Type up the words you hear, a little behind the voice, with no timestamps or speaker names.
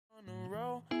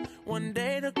One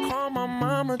day to call my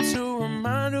mama to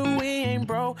remind her we ain't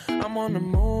broke. I'm on the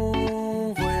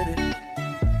move with it.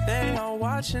 They all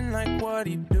watching like what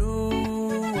he do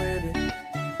with it.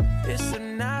 It's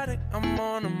hypnotic, I'm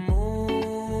on the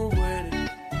move with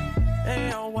it.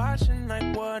 They all watching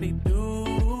like what he do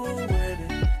with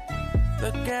it.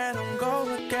 Look at him go,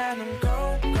 look at him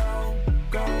go, go,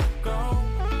 go, go.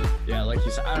 Yeah, like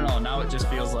you said, I don't know, now it just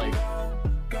feels like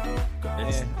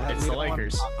it's the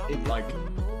Lakers.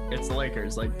 It's the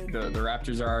Lakers. Like the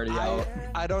Raptors are already out.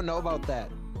 I don't know about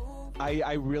that.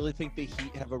 I really think the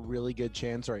Heat have a really good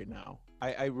chance right now.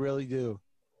 I really do.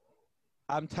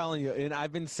 I'm telling you, and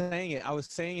I've been saying it. I was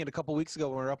saying it a couple weeks ago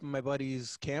when we were up in my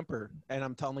buddy's camper, and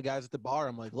I'm telling the guys at the bar,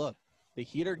 I'm like, look, the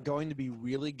Heat are going to be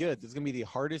really good. This is going to be the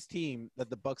hardest team that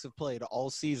the Bucks have played all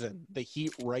season, the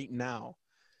Heat right now.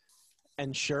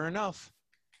 And sure enough,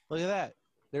 look at that.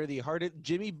 They're the hardest.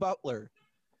 Jimmy Butler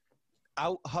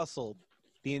out-hustled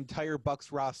the entire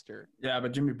Bucks roster. Yeah,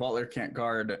 but Jimmy Butler can't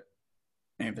guard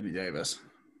Anthony Davis.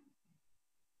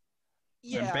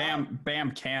 Yeah. And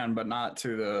Bam can, but not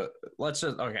to the – let's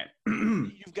just – okay.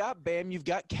 You've got Bam. You've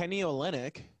got Kenny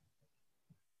Olynyk.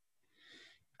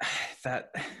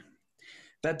 That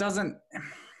doesn't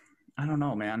 – I don't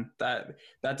know, man. That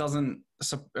doesn't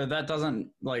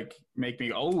like make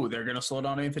me, oh, they're going to slow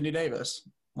down Anthony Davis.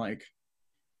 Like –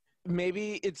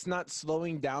 maybe it's not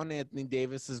slowing down Anthony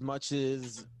Davis as much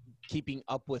as keeping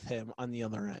up with him on the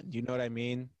other end. You know what I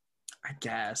mean? I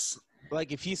guess.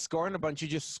 Like if he's scoring a bunch, you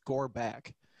just score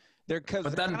back. They're kind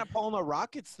of pulling a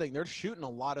Rockets thing. They're shooting a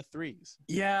lot of threes.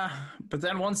 Yeah, but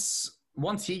then once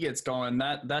he gets going,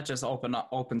 that just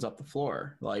opens up the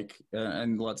floor, like,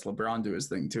 and lets LeBron do his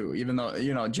thing too. Even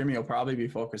though Jimmy will probably be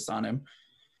focused on him.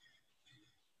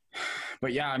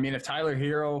 But yeah, I mean, if Tyler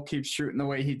Hero keeps shooting the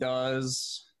way he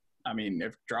does. I mean,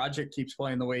 if Dragic keeps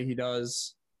playing the way he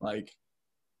does, like,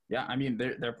 yeah, I mean,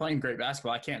 they're playing great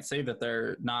basketball. I can't say that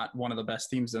they're not one of the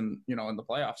best teams in the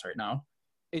playoffs right now.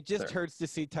 It just hurts to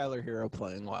see Tyler Hero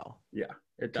playing well. Yeah,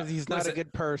 it does. Because he's not a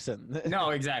good person. No,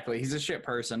 exactly. He's a shit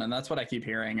person, and that's what I keep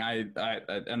hearing. And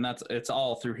it's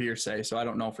all through hearsay, so I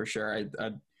don't know for sure.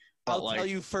 I'll tell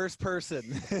you first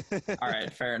person. All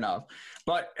right, fair enough.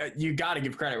 But you got to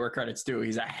give credit where credit's due.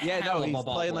 He's a hell of a ball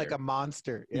playing player. like a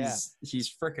monster. Yeah,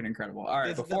 he's freaking incredible. All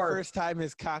right, it's the first time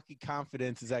his cocky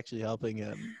confidence is actually helping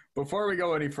him. Before we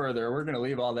go any further, we're going to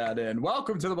leave all that in.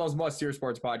 Welcome to the most must-hear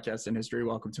sports podcast in history.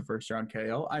 Welcome to First Round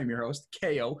KO. I'm your host,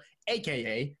 KO,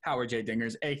 a.k.a. Howard J.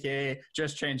 Dingers, a.k.a.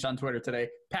 just changed on Twitter today,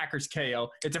 Packers KO.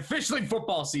 It's officially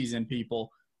football season,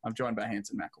 people. I'm joined by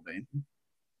Hanson McElvain.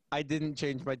 I didn't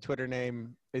change my Twitter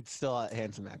name. It's still at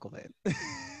Hanson McElvain.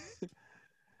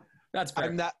 That's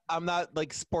fair. I'm not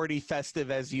like sporty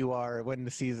festive as you are when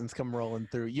the seasons come rolling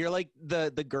through. You're like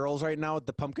the girls right now with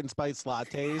the pumpkin spice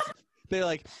lattes. They're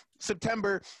like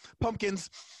September pumpkins,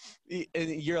 and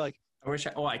you're like, I wish.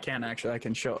 I can actually.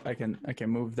 I can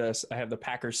move this. I have the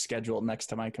Packers schedule next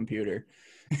to my computer.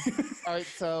 All right.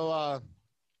 So,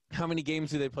 how many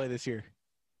games do they play this year?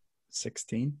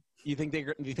 16. Do you think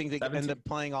they end up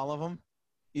playing all of them?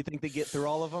 You think they get through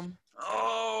all of them?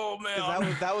 Oh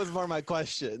man, that was more my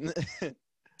question.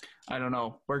 I don't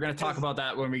know. We're gonna talk about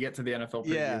that when we get to the NFL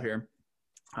preview here.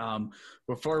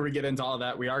 Before we get into all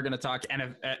that, we are going to talk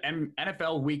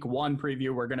NFL Week 1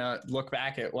 preview. We're going to look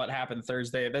back at what happened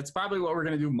Thursday. That's probably what we're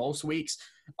going to do most weeks,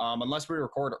 unless we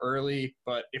record early.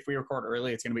 But if we record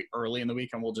early, it's going to be early in the week,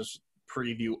 and we'll just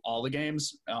preview all the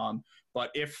games.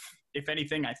 But if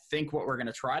anything, I think what we're going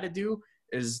to try to do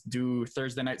is do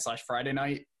Thursday night / Friday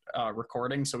night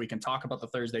recording, so we can talk about the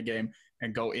Thursday game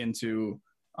and go into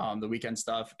the weekend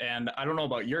stuff. And I don't know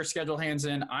about your schedule,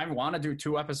 Hanson. I want to do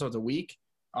 2 episodes a week.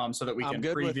 So that we can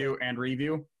preview and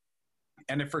review.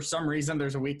 And if for some reason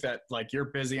there's a week that like you're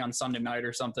busy on Sunday night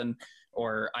or something,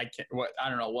 or I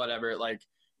don't know, whatever, like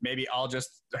maybe I'll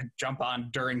just jump on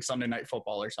during Sunday Night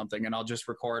Football or something, and I'll just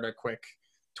record a quick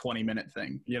 20-minute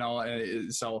thing,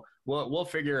 so we'll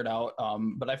figure it out.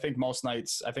 But I think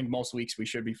most weeks we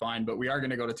should be fine, but we are going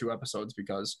to go to 2 episodes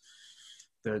because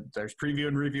there's preview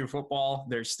and review football.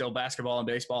 There's still basketball and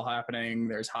baseball happening.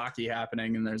 There's hockey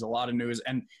happening, and there's a lot of news.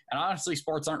 And honestly,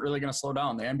 sports aren't really going to slow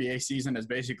down. The NBA season is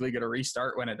basically going to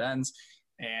restart when it ends.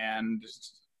 And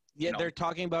they're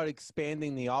talking about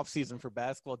expanding the offseason for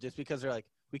basketball just because they're like,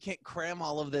 we can't cram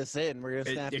all of this in. We're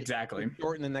going to have to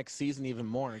shorten the next season even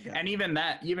more again. And even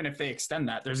if they extend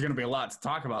that, there's going to be a lot to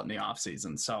talk about in the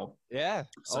offseason. So yeah.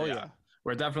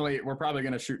 We're probably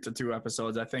going to shoot to 2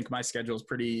 episodes. I think my schedule is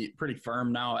pretty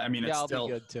firm now. I mean, I'll be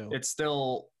good too. It's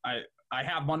still, I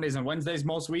have Mondays and Wednesdays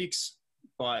most weeks,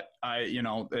 but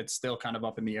it's still kind of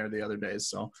up in the air the other days.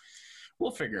 So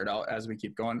we'll figure it out as we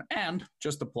keep going. And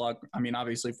just a plug, I mean,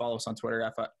 obviously follow us on Twitter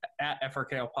at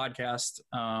FRKL Podcast.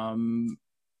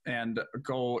 And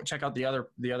go check out the other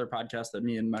podcast that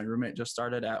me and my roommate just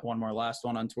started at One More Last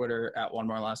One on Twitter, at One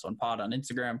More Last One Pod on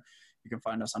Instagram. You can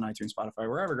find us on iTunes, Spotify,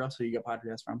 wherever else you get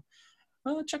podcasts from.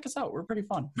 Check us out. We're pretty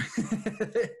fun.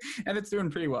 And it's doing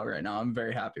pretty well right now. I'm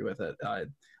very happy with it. I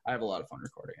have a lot of fun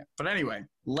recording it. But anyway,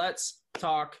 let's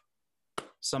talk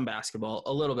some basketball,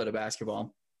 a little bit of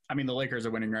basketball. I mean, the Lakers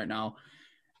are winning right now.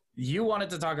 You wanted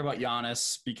to talk about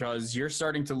Giannis because you're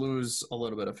starting to lose a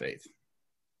little bit of faith.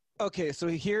 Okay, so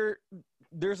here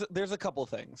there's a couple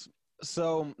things.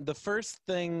 So the first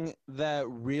thing that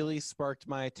really sparked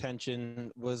my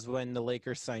attention was when the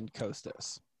Lakers signed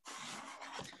Kostas.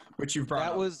 Which you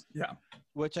brought up. Yeah.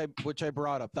 Which I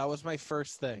brought up. That was my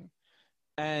first thing.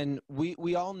 And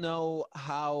we all know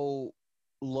how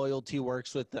loyalty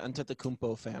works with the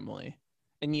Antetokounmpo family.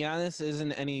 And Giannis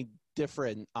isn't any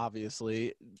different,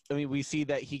 obviously. I mean, we see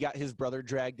that he got his brother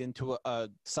dragged into a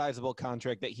sizable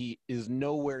contract that he is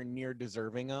nowhere near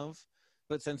deserving of.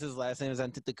 But since his last name is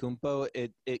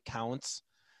Antetokounmpo, it counts.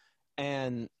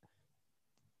 And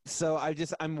so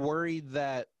I'm worried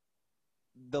that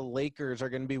the Lakers are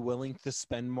going to be willing to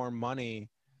spend more money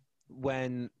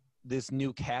when this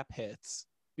new cap hits,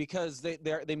 because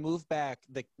they move back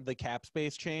the cap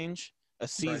space change a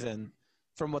season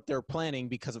from what they're planning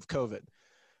because of COVID.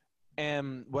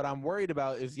 And what I'm worried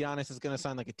about is Giannis is going to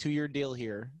sign like a 2-year deal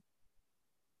here.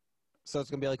 So it's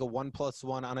going to be like a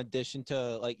 1+1 on addition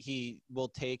to, like, he will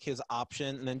take his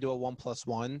option and then do a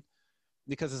 1+1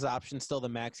 because his option's still the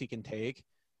max he can take.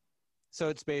 So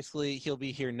it's basically he'll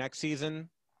be here next season,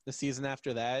 the season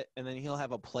after that, and then he'll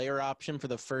have a player option for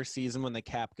the first season when the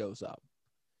cap goes up.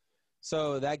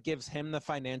 So that gives him the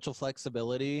financial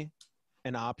flexibility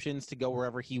and options to go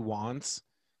wherever he wants.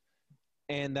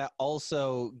 And that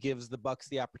also gives the Bucks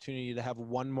the opportunity to have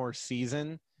one more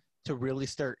season to really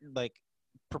start, like,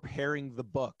 preparing the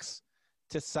books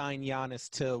to sign Giannis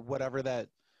to whatever that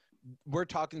 – we're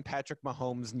talking Patrick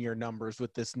Mahomes near numbers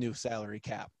with this new salary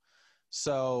cap.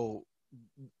 So,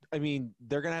 I mean,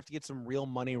 they're going to have to get some real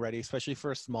money ready, especially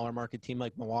for a smaller market team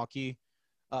like Milwaukee.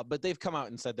 But they've come out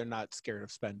and said they're not scared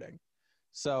of spending.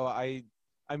 So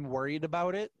I'm worried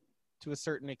about it to a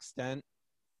certain extent.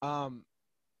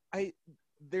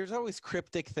 There's always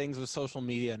cryptic things with social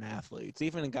media and athletes,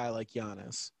 even a guy like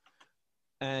Giannis.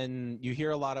 And you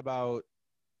hear a lot about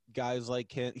guys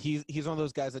like him. He's one of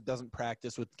those guys that doesn't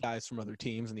practice with guys from other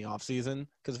teams in the offseason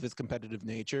because of his competitive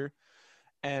nature.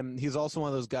 And he's also one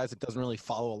of those guys that doesn't really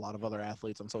follow a lot of other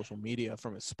athletes on social media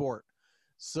from his sport.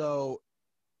 So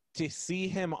to see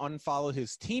him unfollow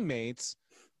his teammates,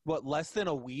 less than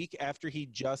a week after he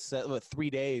just said, 3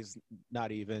 days,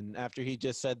 not even, after he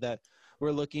just said that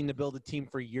we're looking to build a team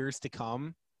for years to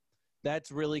come,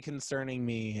 that's really concerning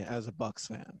me as a Bucks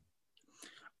fan.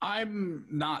 I'm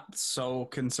not so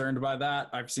concerned by that.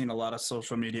 I've seen a lot of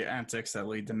social media antics that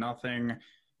lead to nothing.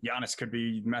 Giannis could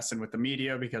be messing with the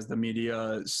media because the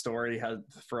media story has,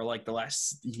 for like the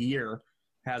last year,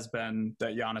 has been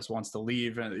that Giannis wants to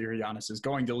leave and Giannis is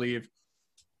going to leave.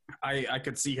 I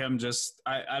could see him just,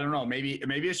 I don't know, maybe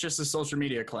it's just a social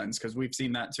media cleanse because we've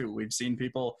seen that too. We've seen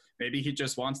people, maybe he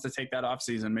just wants to take that off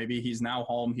season. Maybe he's now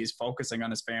home, he's focusing on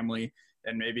his family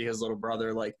and maybe his little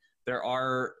brother. Like there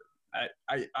are,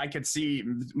 I could see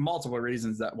multiple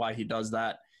reasons why he does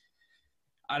that.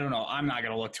 I don't know. I'm not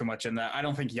going to look too much in that. I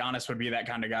don't think Giannis would be that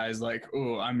kind of guy is like,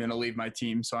 oh, I'm going to leave my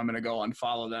team, so I'm going to go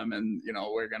unfollow them, and,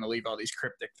 we're going to leave all these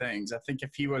cryptic things. I think if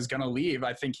he was going to leave,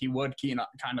 I think he would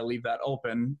kind of leave that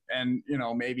open, and,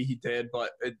 maybe he did,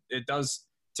 but it does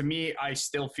 – to me, I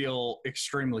still feel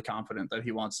extremely confident that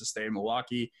he wants to stay in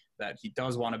Milwaukee, that he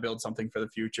does want to build something for the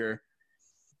future.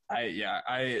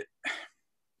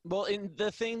 Well, and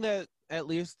the thing that at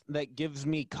least that gives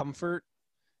me comfort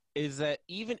is that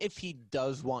even if he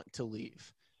does want to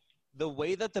leave, the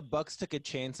way that the Bucks took a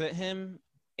chance at him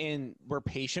and were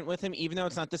patient with him, even though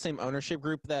it's not the same ownership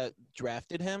group that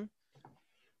drafted him,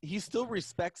 he still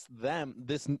respects them,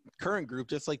 this current group,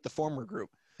 just like the former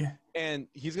group. Yeah. And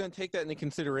he's going to take that into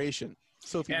consideration.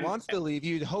 So if he wants to leave,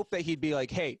 you'd hope that he'd be like,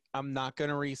 hey, I'm not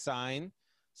going to re-sign.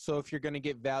 So if you're going to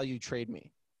get value, trade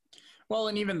me. Well,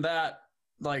 and even that,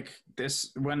 like this,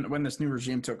 when this new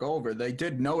regime took over, they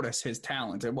did notice his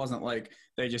talent. It wasn't like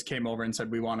they just came over and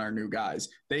said, we want our new guys.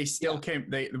 They still came.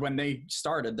 When they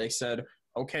started, they said,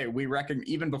 okay, we reckon,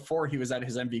 even before he was at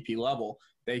his MVP level,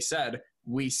 they said,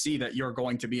 we see that you're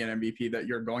going to be an MVP, that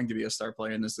you're going to be a star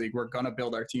player in this league. We're going to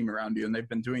build our team around you. And they've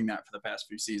been doing that for the past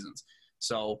few seasons.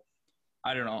 So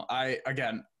I don't know.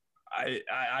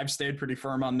 I've stayed pretty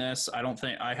firm on this.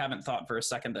 I haven't thought for a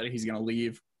second that he's going to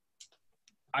leave.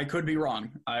 I could be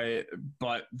wrong.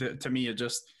 But to me,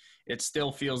 it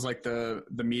still feels like the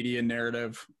media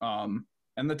narrative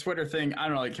and the Twitter thing. I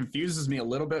don't know. It confuses me a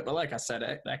little bit. But like I said,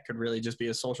 that could really just be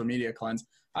a social media cleanse.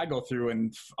 I go through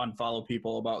and unfollow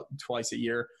people about twice a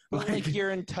year. But like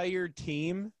your entire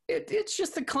team, it's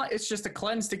just a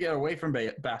cleanse to get away from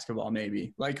basketball.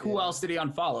 Maybe like who else did he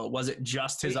unfollow? Was it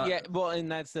just his? Yeah, well, and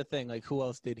that's the thing. Like who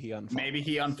else did he unfollow? Maybe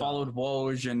he unfollowed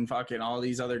Woj and fucking all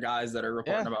these other guys that are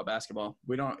reporting about basketball.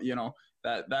 We don't,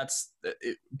 that's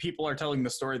people are telling the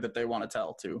story that they want to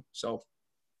tell too. So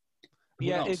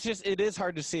yeah, it is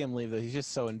hard to see him leave. Though he's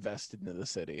just so invested into the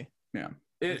city. Yeah.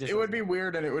 It would be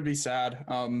weird and it would be sad,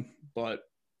 but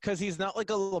because he's not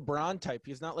like a LeBron type.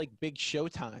 He's not like big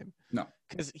Showtime. No,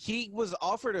 because he was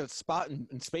offered a spot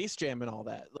in Space Jam and all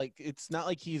that. Like it's not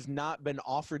like he's not been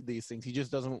offered these things. He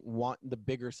just doesn't want the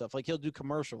bigger stuff. Like he'll do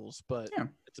commercials, but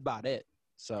it's about it.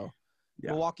 So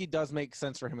Milwaukee does make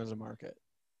sense for him as a market.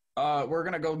 We're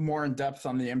going to go more in depth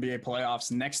on the NBA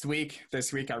playoffs next week.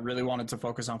 This week, I really wanted to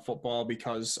focus on football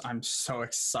because I'm so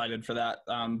excited for that.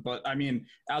 But, I mean,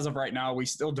 as of right now, we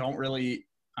still don't really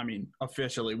 –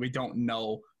 officially, we don't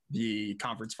know the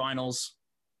conference finals.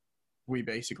 We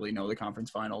basically know the conference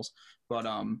finals. But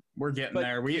we're getting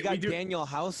there. We got Daniel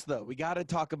House, though. We got to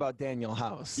talk about Daniel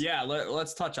House. Yeah,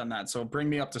 let's touch on that. So bring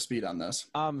me up to speed on this.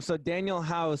 So Daniel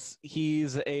House,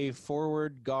 he's a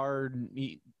forward guard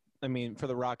for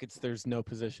the Rockets, there's no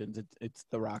positions. It's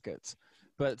the Rockets.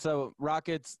 But so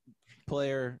Rockets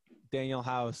player Daniel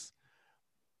House,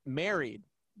 married,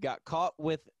 got caught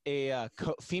with a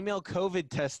female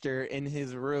COVID tester in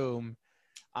his room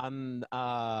in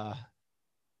the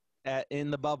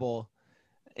bubble.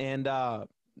 And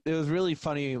it was really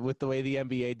funny with the way the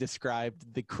NBA described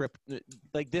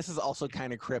this is also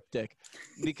kind of cryptic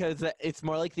because it's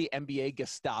more like the NBA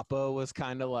Gestapo was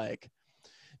kind of like,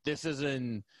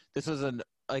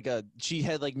 she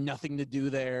had like nothing to do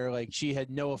there. Like she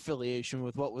had no affiliation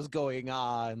with what was going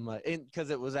on. Like, because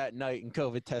it was at night and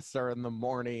COVID tests are in the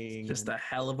morning. Just a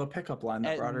hell of a pickup line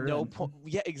that brought her in.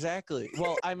 Yeah, exactly.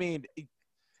 Well,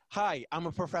 hi, I'm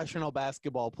a professional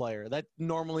basketball player. That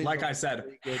normally, like I said,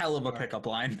 hell of a pickup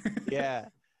line. Yeah.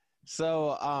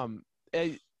 So,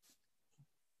 it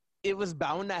was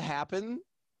bound to happen.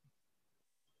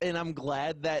 And I'm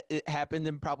glad that it happened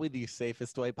in probably the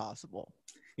safest way possible.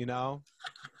 You know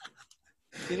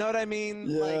what I mean?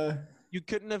 Yeah. Like, you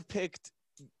couldn't have picked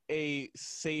a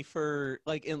safer,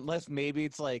 like, unless maybe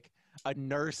it's like a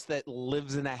nurse that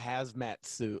lives in a hazmat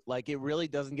suit. Like, it really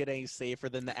doesn't get any safer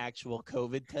than the actual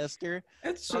COVID tester.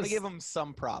 I'm going to give him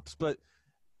some props. But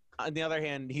on the other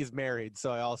hand, he's married.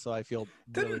 So I feel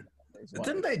really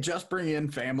didn't they just bring in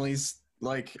families?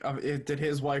 Like, did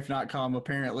his wife not come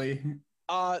apparently?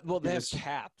 Well, they have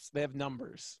caps. They have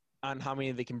numbers on how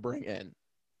many they can bring in.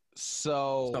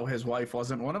 So his wife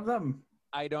wasn't one of them?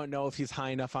 I don't know if he's high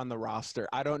enough on the roster.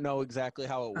 I don't know exactly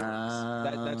how it works.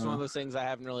 That's one of those things I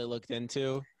haven't really looked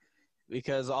into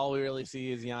because all we really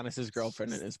see is Giannis's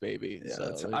girlfriend and his baby. Yeah,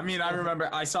 so, I remember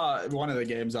I saw one of the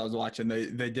games I was watching.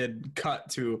 They did cut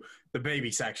to the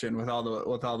baby section with all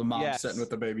the moms sitting with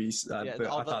the babies. All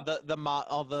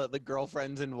the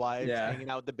girlfriends and wives hanging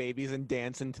out with the babies and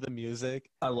dancing to the music.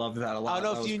 I love that a lot. I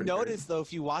don't know if you notice though,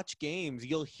 if you watch games,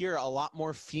 you'll hear a lot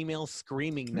more female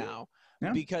screaming now.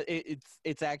 Yeah. Because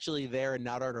it's actually there and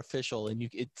not artificial, and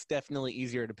it's definitely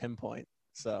easier to pinpoint.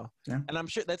 So, and I'm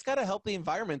sure that's got to help the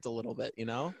environment a little bit,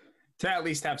 to at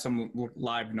least have some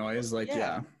live noise, like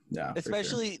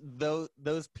especially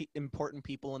those important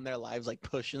people in their lives, like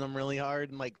pushing them really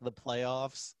hard in like the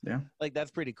playoffs. Yeah, like that's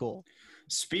pretty cool.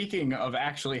 Speaking of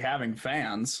actually having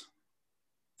fans,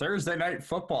 Thursday night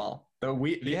football, the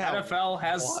NFL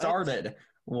has started.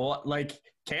 What, like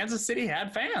Kansas City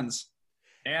had fans,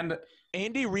 and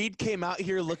Andy Reid came out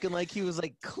here looking like he was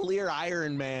like clear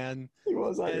Iron Man. He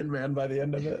was Iron Man by the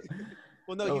end of it.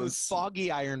 Well, no, he was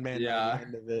foggy Iron Man by the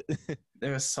end of it. It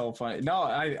was so funny. No,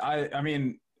 I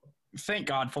mean, thank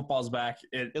God football's back.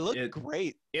 It looked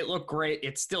great. It looked great.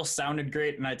 It still sounded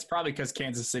great, and it's probably because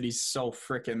Kansas City's so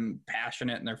freaking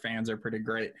passionate and their fans are pretty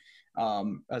great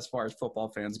as far as football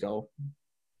fans go.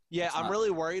 Yeah, I'm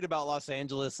really worried about Los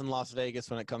Angeles and Las Vegas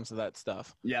when it comes to that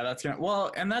stuff. Yeah,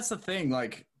 and that's the thing,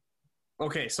 like,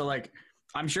 okay, so, like,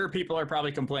 I'm sure people are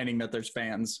probably complaining that there's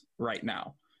fans right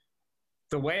now.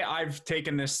 The way I've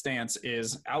taken this stance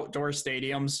is outdoor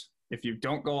stadiums, if you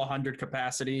don't go 100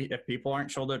 capacity, if people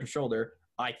aren't shoulder to shoulder,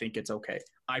 I think it's okay.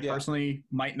 I personally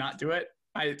might not do it.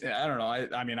 I don't know.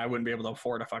 I mean, I wouldn't be able to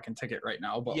afford a fucking ticket right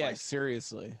now. But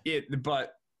seriously.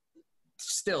 But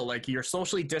still, like, you're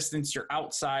socially distanced. You're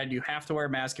outside. You have to wear a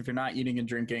mask if you're not eating and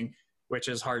drinking, which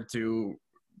is hard to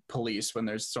police when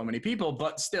there's so many people,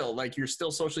 but still, like, you're still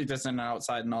socially distant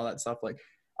outside and all that stuff. Like,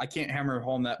 I can't hammer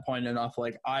home that point enough.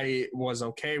 Like, I was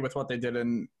okay with what they did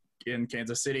in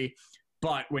Kansas City,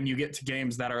 but when you get to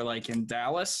games that are like in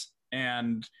Dallas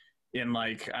and in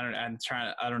like,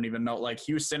 I don't even know, like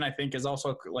Houston, I think is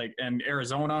also like, and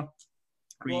Arizona,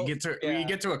 when you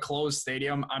get to a closed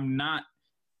stadium, I'm not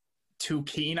too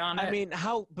keen on it. I mean,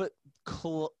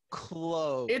 close.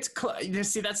 You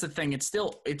see, that's the thing. It's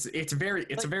still, it's a very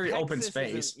Texas open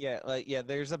space.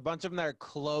 There's a bunch of them that are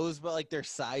closed, but like their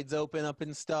sides open up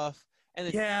and stuff. And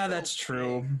that's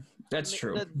true. That's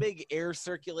true. The big air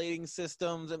circulating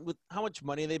systems, and with how much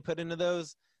money they put into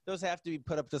those have to be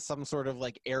put up to some sort of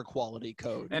like air quality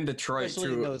code. And Detroit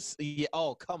too.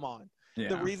 Oh, come on. Yeah.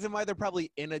 The reason why they're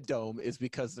probably in a dome is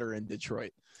because they're in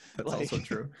Detroit. That's also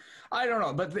true. I don't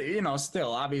know, but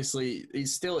still, obviously,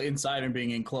 he's still inside and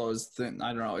being enclosed. And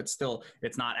I don't know. It's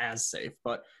not as safe,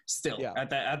 but still, at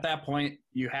that point,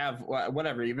 you have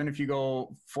whatever. Even if you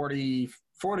go 40%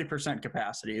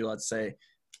 capacity, let's say,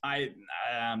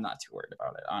 I'm not too worried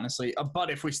about it, honestly. But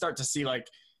if we start to see like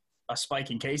a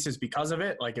spike in cases because of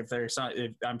it, like if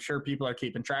I'm sure people are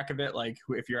keeping track of it, like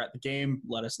if you're at the game,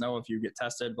 let us know if you get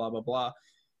tested, blah, blah, blah.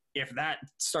 If that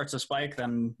starts to spike,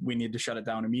 then we need to shut it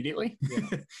down immediately.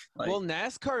 Yeah. Well,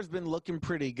 NASCAR's been looking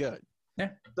pretty good. Yeah.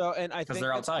 So, and I think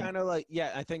they're outside. Kind of like,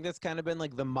 I think that's kind of been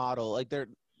like the model. Like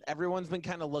everyone's been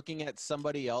kind of looking at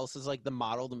somebody else as like the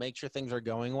model to make sure things are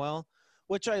going well,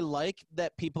 which I like,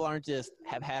 that people aren't just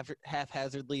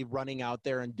haphazardly running out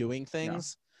there and doing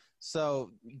things. Yeah.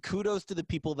 So kudos to the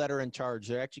people that are in charge.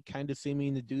 They're actually kind of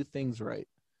seeming to do things right.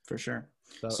 For sure.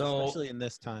 So especially in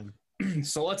this time.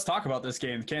 So let's talk about this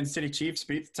game. Kansas City Chiefs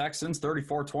beat the Texans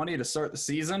 34-20 to start the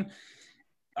season.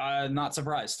 Not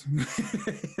surprised.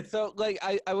 So like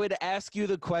I would ask you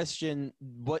the question,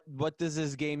 what does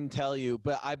this game tell you?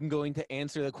 But I'm going to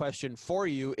answer the question for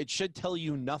you. It should tell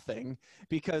you nothing,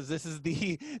 because this is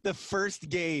the first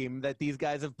game that these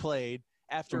guys have played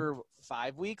after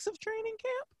 5 weeks of training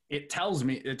camp. It tells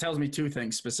me two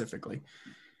things specifically.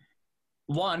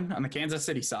 One, on the Kansas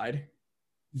City side,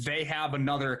 they have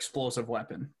another explosive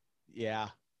weapon. Yeah.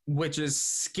 Which is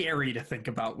scary to think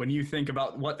about when you think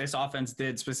about what this offense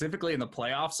did specifically in the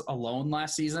playoffs alone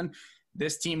last season.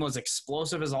 This team was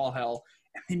explosive as all hell.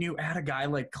 And then you add a guy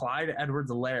like Clyde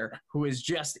Edwards-Helaire, who is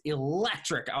just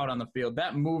electric out on the field.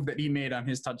 That move that he made on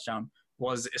his touchdown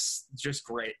was just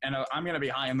great. And I'm going to be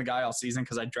high on the guy all season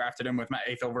because I drafted him with my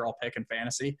 8th overall pick in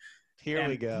fantasy. Here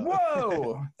we go.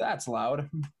 Whoa, that's loud.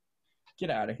 Get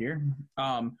out of here.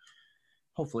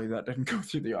 Hopefully that didn't go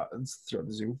through the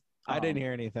Zoom. I didn't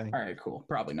hear anything. All right, cool.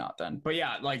 Probably not then. But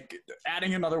yeah, like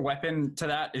adding another weapon to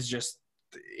that is just,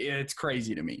 it's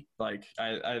crazy to me. Like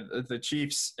the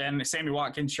Chiefs and Sammy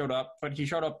Watkins showed up, but he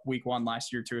showed up week 1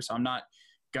 last year too. So I'm not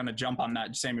going to jump on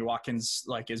that Sammy Watkins,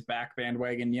 like his back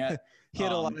bandwagon yet. He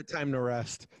had a lot of time to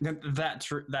rest.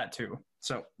 That too.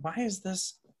 So why is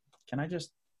this? Can I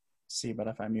just see? But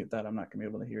if I mute that, I'm not going to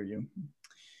be able to hear you.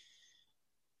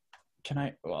 Can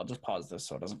I? Well, I'll just pause this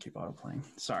so it doesn't keep auto playing.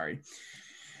 Sorry.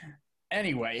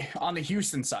 Anyway, on the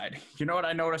Houston side, you know what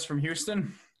I noticed from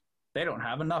Houston? They don't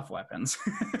have enough weapons.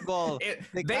 Well,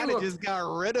 they kind of just got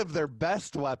rid of their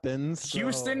best weapons.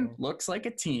 Houston looks like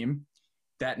a team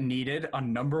that needed a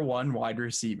number 1 wide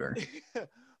receiver.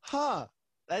 Huh.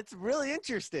 That's really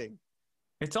interesting.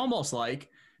 It's almost like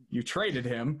you traded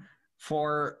him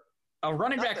for a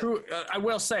running back who, I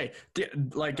will say,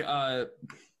 like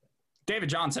David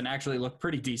Johnson actually looked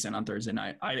pretty decent on Thursday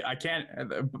night.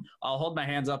 I'll hold my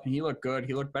hands up, and he looked good.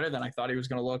 He looked better than I thought he was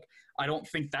going to look. I don't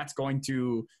think that's going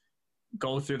to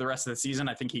go through the rest of the season.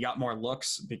 I think he got more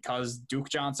looks because Duke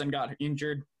Johnson got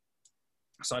injured.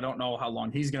 So I don't know how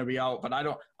long he's going to be out, but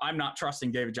I'm not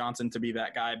trusting David Johnson to be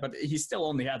that guy, but he still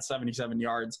only had 77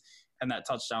 yards and that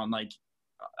touchdown. Like,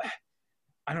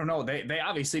 I don't know. They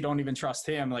obviously don't even trust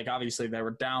him. Like, obviously they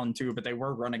were down too, but they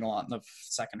were running a lot in the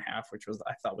second half, which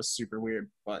I thought was super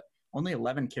weird, but only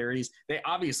 11 carries. They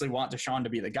obviously want Deshaun to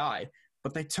be the guy,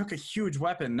 but they took a huge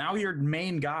weapon. Now your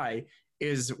main guy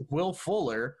is Will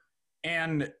Fuller,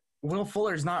 and Will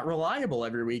Fuller's not reliable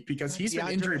every week because he's been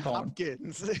injury prone.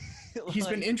 He's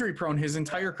been injury prone his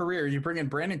entire career. You bring in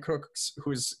Brandon Cooks,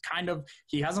 who's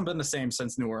he hasn't been the same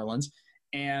since New Orleans,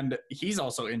 and he's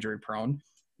also injury prone.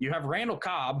 You have Randall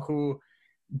Cobb, who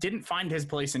didn't find his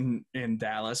place in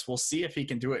Dallas. We'll see if he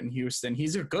can do it in Houston.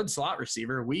 He's a good slot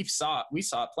receiver. We saw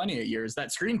it plenty of years.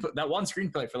 That one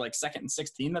screenplay for like 2nd and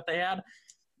 16 that they had,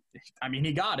 I mean,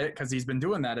 he got it because he's been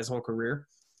doing that his whole career.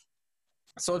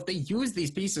 So if they use these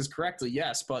pieces correctly,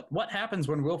 yes. But what happens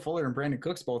when Will Fuller and Brandon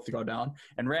Cooks both go down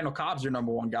and Randall Cobb's your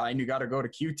number 1 guy and you got to go to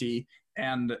QT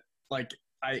and like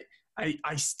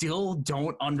I still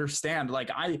don't understand. Like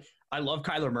I love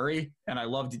Kyler Murray and I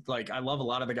love a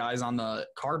lot of the guys on the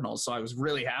Cardinals. So I was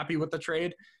really happy with the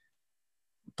trade.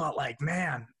 But like,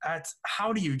 man,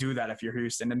 how do you do that if you're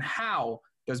Houston? And how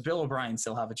does Bill O'Brien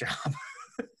still have a job?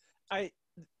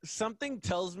 Something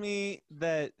tells me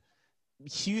that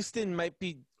Houston might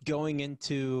be going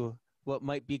into what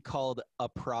might be called a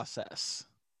process.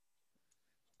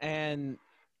 And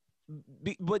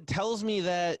what tells me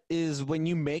that is when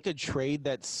you make a trade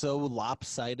that's so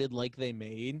lopsided like they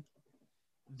made,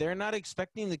 they're not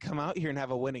expecting to come out here and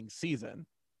have a winning season.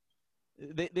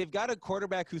 They've got a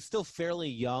quarterback who's still fairly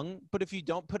young, but if you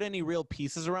don't put any real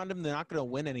pieces around him, they're not going to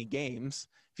win any games.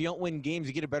 If you don't win games,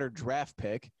 you get a better draft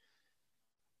pick.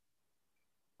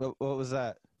 What was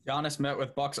that? Giannis met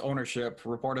with Bucks ownership,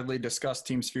 reportedly discussed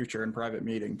team's future in private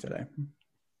meeting today.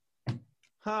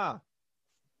 Huh.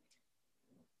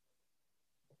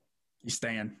 He's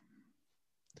staying.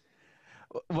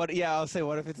 What? Yeah, I'll say,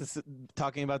 what if it's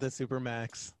talking about the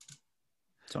Supermax?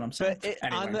 That's what I'm saying. But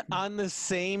anyway. on the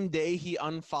same day he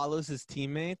unfollows his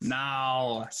teammates?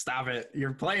 No, stop it.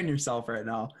 You're playing yourself right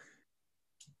now.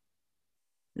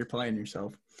 You're playing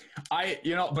yourself. But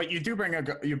you do bring up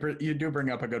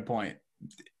a good point.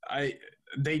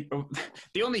 The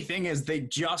only thing is they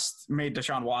just made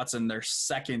Deshaun Watson their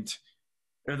second,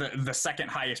 or the second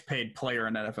highest paid player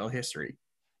in NFL history.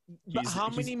 But how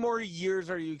many more years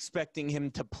are you expecting him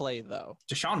to play, though?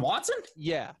 Deshaun Watson?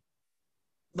 Yeah.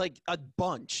 Like a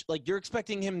bunch. Like you're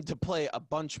expecting him to play a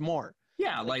bunch more.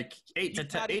 Yeah, like 8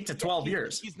 to 12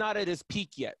 years. He's not at his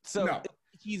peak yet. So no.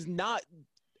 He's not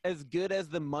as good as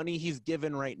the money he's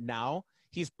given right now.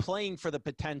 He's playing for the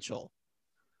potential.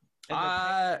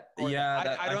 I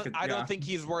don't think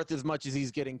he's worth as much as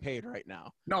he's getting paid right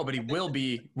now. No, but he will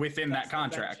be within that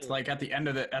contract. Like at the end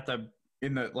of the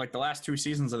last 2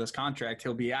 seasons of this contract,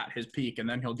 he'll be at his peak and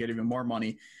then he'll get even more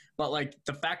money. But like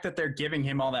the fact that they're giving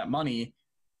him all that money,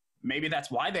 maybe that's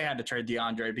why they had to trade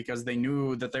DeAndre, because they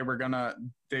knew that they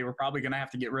were probably gonna have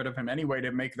to get rid of him anyway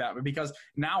to make that. Because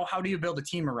now, how do you build a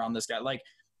team around this guy? Like,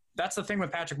 that's the thing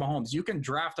with Patrick Mahomes. You can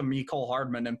draft a Mecole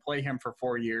Hardman and play him for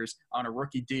 4 years on a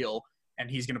rookie deal, and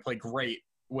he's gonna play great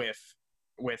with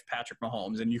Patrick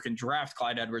Mahomes. And you can draft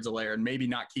Clyde Edwards-Helaire and maybe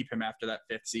not keep him after that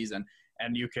 5th season.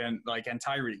 And you can and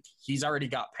Tyreek, he's already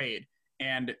got paid.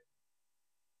 And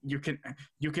you can.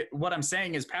 What I'm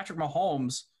saying is Patrick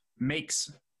Mahomes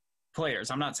makes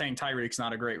players. I'm not saying Tyreek's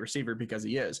not a great receiver, because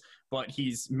he is, but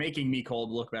he's making Mecole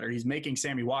look better. He's making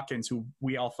Sammy Watkins, who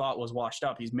we all thought was washed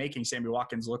up, he's making Sammy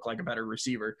Watkins look like a better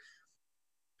receiver.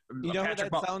 You know who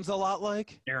that sounds a lot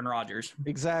like? Aaron Rodgers.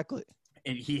 Exactly.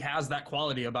 And he has that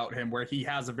quality about him where he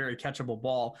has a very catchable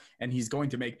ball and he's going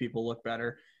to make people look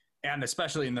better. And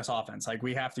especially in this offense, like,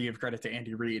 we have to give credit to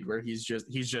Andy Reid, where he's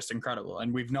just incredible.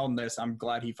 And we've known this. I'm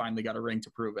glad he finally got a ring to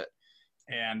prove it.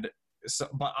 And so,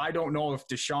 but I don't know if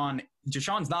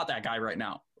Deshaun's not that guy right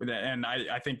now. And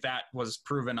I think that was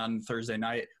proven on Thursday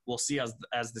night. We'll see as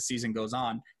the season goes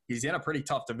on. He's in a pretty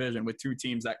tough division with 2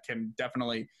 teams that can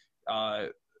definitely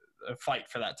fight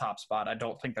for that top spot. I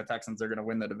don't think the Texans are going to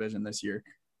win the division this year.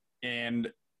 And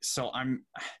so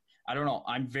I don't know.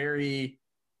 I'm very,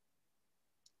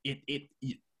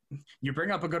 you bring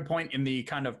up a good point in the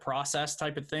kind of process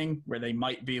type of thing where they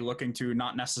might be looking to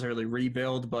not necessarily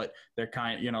rebuild, but they're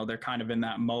kind of in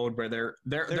that mode where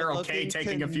they're okay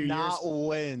taking a few years. Not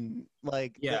win.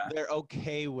 Like, yeah, they're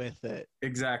okay with it.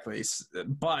 Exactly.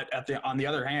 But on the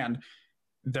other hand,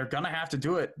 they're going to have to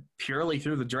do it purely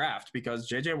through the draft, because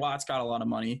JJ Watt's got a lot of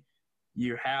money.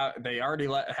 They already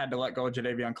had to let go of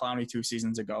Jadeveon Clowney 2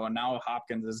 seasons ago, and now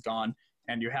Hopkins is gone,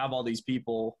 and you have all these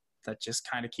people that just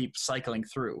kind of keep cycling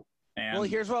through. And well,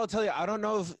 here's what I'll tell you. I don't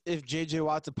know if JJ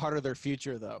Watt's a part of their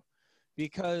future, though,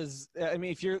 because I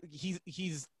mean,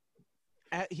 he's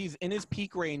in his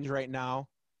peak range right now.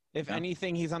 If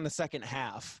anything, he's on the second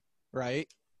half, right?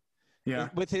 Yeah.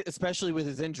 Especially with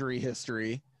his injury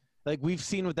history, like, we've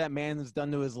seen what that man has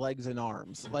done to his legs and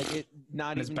arms. Like, it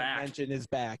not even to mention his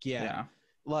back. Yeah.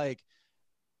 Like,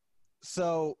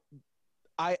 so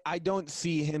I don't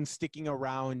see him sticking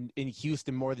around in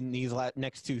Houston more than these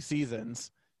next 2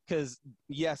 seasons, because,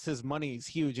 yes, his money's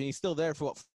huge, and he's still there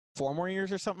for, 4 more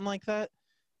years or something like that?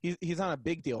 He's on a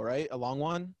big deal, right? A long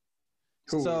one?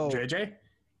 Who, JJ?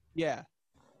 Yeah.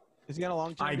 Is he on a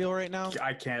long-term deal right now?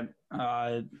 I can't.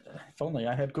 If only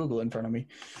I had Google in front of me.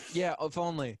 Yeah, if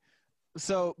only.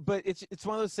 So, but it's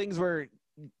one of those things where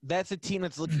that's a team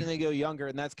that's looking to go younger,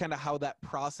 and that's kind of how that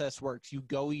process works. You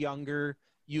go younger,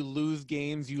 you lose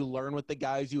games, you learn with the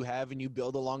guys you have, and you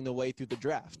build along the way through the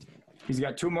draft. He's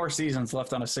got 2 more seasons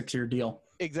left on a 6-year deal.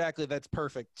 Exactly. That's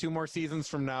perfect. 2 more seasons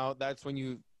from now, that's when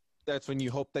you that's when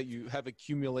you hope that you have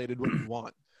accumulated what you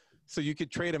want. So you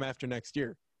could trade him after next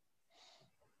year.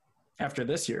 After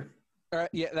this year.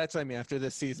 Yeah, that's what I mean. After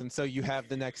this season. So you have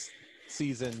the next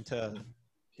season to.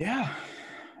 Yeah.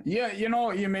 Yeah,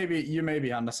 you may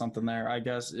be onto something there. I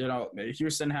guess,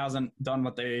 Houston hasn't done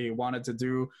what they wanted to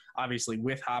do, obviously,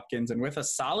 with Hopkins and with a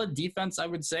solid defense, I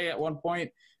would say, at one point.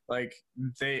 Like,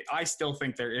 I still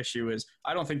think their issue is –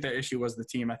 I don't think their issue was the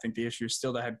team. I think the issue is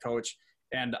still the head coach,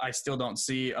 and I still don't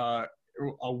see a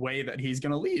way that he's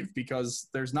going to leave because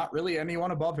there's not really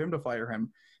anyone above him to fire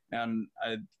him. And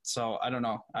so I don't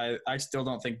know. I still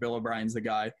don't think Bill O'Brien's the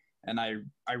guy, and I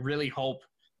really hope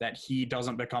 – that he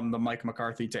doesn't become the Mike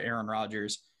McCarthy to Aaron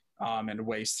Rodgers and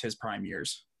waste his prime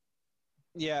years.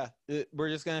 Yeah, we're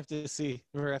just going to have to see.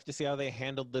 We're going to have to see how they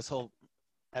handled this whole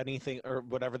anything or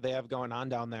whatever they have going on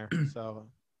down there. So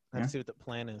let's see what the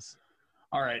plan is.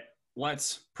 All right,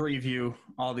 let's preview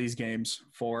all these games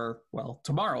for,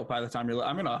 tomorrow by the time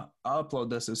I'm going to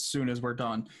upload this as soon as we're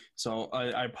done. So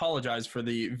I apologize for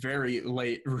the very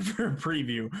late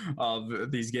preview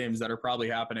of these games that are probably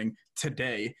happening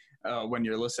today. When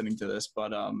you're listening to this,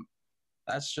 but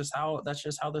that's just how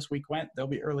this week went. They'll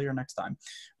be earlier next time,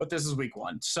 but this is week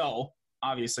 1. So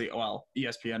obviously,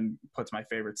 ESPN puts my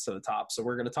favorites to the top. So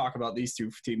we're going to talk about these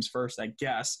two teams first, I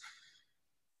guess.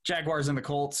 Jaguars and the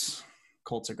Colts.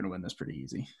 Colts are going to win this pretty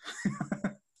easy.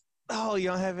 Oh, you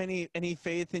don't have any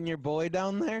faith in your boy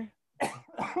down there?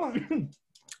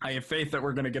 I have faith that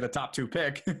we're going to get a top 2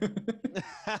 pick.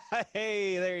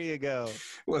 Hey, there you go.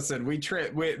 Listen, when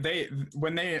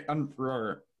they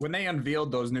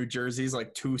unveiled those new jerseys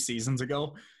like 2 seasons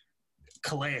ago,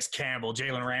 Calais Campbell,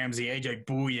 Jalen Ramsey, AJ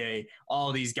Bouye,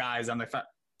 all these guys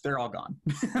they're all gone.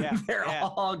 Yeah, they're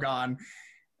all gone.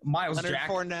 Leonard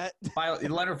Fournette.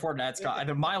 Leonard Fournette's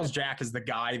gone. Miles Jack is the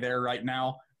guy there right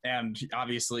now, and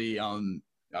obviously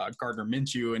Gardner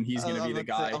Minshew, and he's going to be the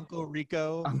guy. Uncle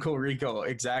Rico,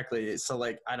 exactly. So,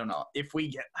 I don't know. If we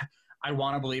get – I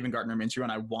want to believe in Gardner Minshew,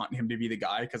 and I want him to be the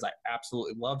guy because I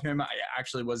absolutely love him. I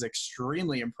actually was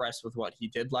extremely impressed with what he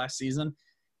did last season,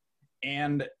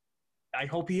 and I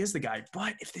hope he is the guy.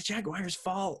 But if the Jaguars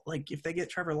fall – if they get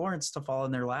Trevor Lawrence to fall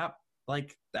in their lap,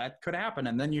 that could happen,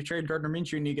 and then you trade Gardner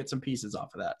Minshew and you get some pieces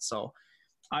off of that. So,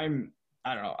 I don't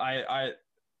know.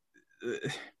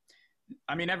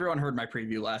 I mean, everyone heard my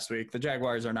preview last week. The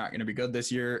Jaguars are not going to be good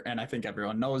this year, and I think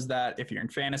everyone knows that. If you're in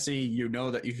fantasy, you know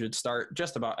that you should start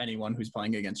just about anyone who's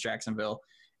playing against Jacksonville.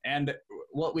 And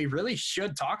what we really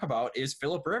should talk about is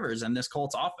Phillip Rivers and this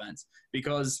Colts offense,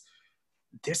 because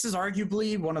this is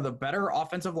arguably one of the better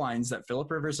offensive lines that Phillip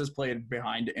Rivers has played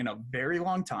behind in a very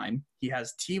long time. He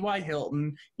has T.Y.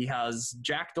 Hilton, he has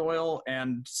Jack Doyle,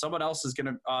 and someone else is going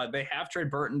to they have Trey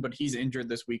Burton, but he's injured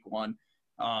this week 1.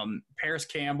 Paris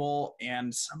Campbell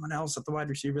and someone else at the wide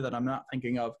receiver that I'm not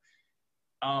thinking of.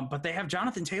 But they have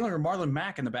Jonathan Taylor and Marlon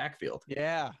Mack in the backfield.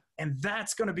 Yeah. And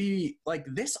that's going to be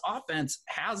this offense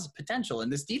has potential,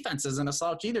 and this defense isn't a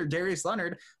slouch either. Darius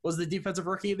Leonard was the defensive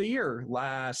rookie of the year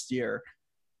last year.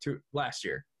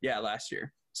 Yeah, last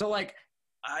year. So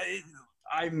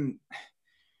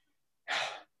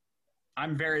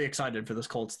I'm very excited for this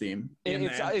Colts team.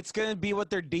 It's going to be what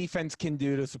their defense can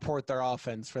do to support their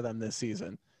offense for them this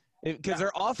season, because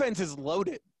their offense is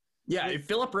loaded. Yeah, if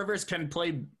Phillip Rivers can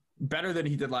play better than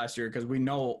he did last year, because we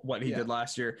know what he did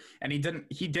last year, and he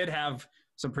did have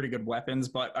some pretty good weapons,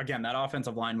 but again, that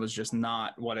offensive line was just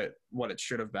not what it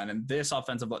should have been. And this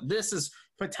is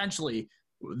potentially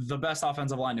the best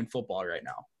offensive line in football right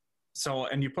now. So,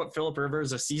 and you put Phillip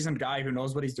Rivers, a seasoned guy who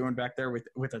knows what he's doing back there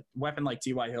with a weapon like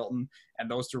T.Y. Hilton and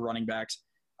those 2 running backs.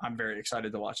 I'm very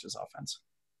excited to watch this offense.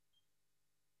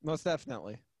 Most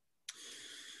definitely.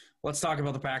 Let's talk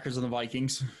about the Packers and the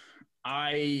Vikings.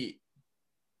 I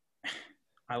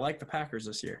like the Packers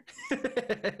this year.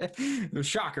 The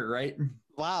shocker, right?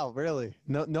 Wow, really?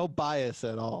 No bias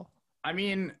at all. I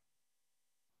mean,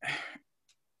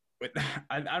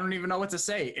 I don't even know what to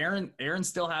say. Aaron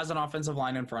still has an offensive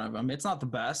line in front of him. It's not the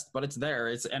best, but it's there.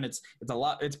 It's a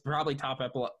lot. It's probably top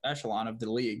echelon of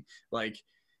the league.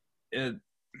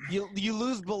 You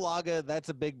lose Bulaga, that's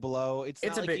a big blow. It's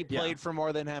not he played for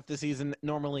more than half the season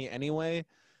normally anyway.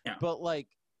 Yeah. But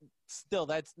still,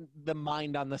 that's the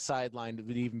mind on the sideline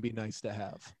would even be nice to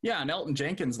have. Yeah, and Elton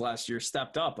Jenkins last year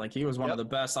stepped up. He was one of the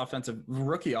best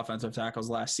rookie offensive tackles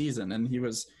last season, and he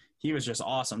was just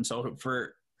awesome. So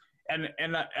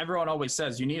And everyone always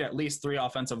says you need at least 3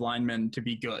 offensive linemen to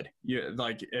be good.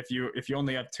 If you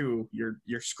only have 2,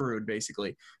 you're screwed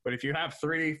basically. But if you have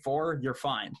 3, 4, you're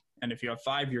fine. And if you have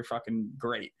 5, you're fucking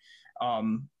great.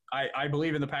 I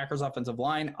believe in the Packers offensive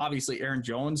line. Obviously, Aaron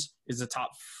Jones is a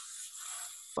top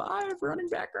 5 running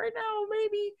back right now,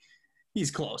 maybe.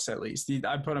 He's close, at least.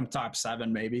 I'd put him top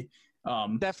 7, maybe.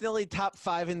 Definitely top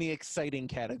 5 in the exciting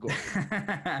category.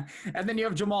 And then you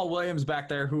have Jamal Williams back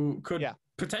there, who could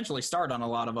potentially start on a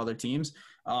lot of other teams.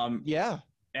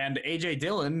 And A.J.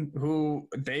 Dillon, who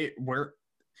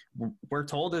we're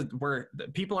told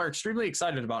people are extremely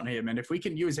excited about him. And if we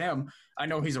can use him, I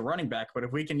know he's a running back, but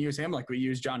if we can use him like we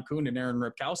used John Kuhn and Aaron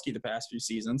Ripkowski the past few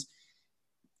seasons,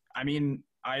 I mean,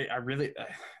 I really,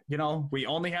 we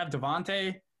only have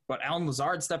Devontae, but Allen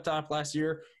Lazard stepped up last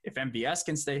year. If MVS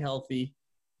can stay healthy,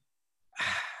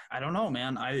 I don't know,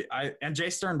 man. And Jay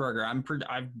Sternberger,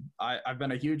 I've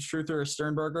been a huge truther of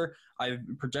Sternberger. I've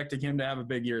projected him to have a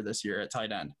big year this year at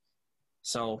tight end.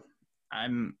 So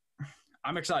I'm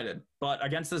excited. But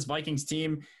against this Vikings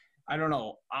team, I don't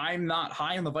know. I'm not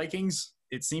high on the Vikings.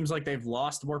 It seems like they've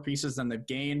lost more pieces than they've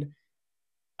gained.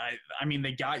 I mean,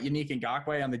 they got Yannick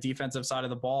Ngakoue on the defensive side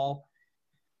of the ball,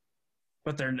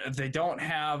 but they don't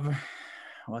have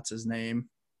what's his name?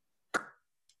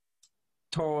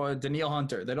 Danielle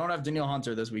Hunter. They don't have Danielle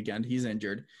Hunter this weekend. He's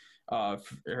injured, out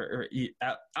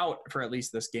for at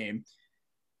least this game.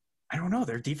 I don't know.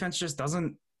 Their defense just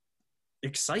doesn't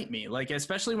excite me. Like,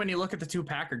 especially when you look at the 2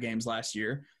 Packer games last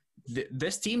year,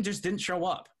 this team just didn't show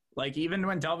up. Like, even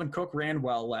when Dalvin Cook ran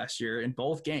well last year in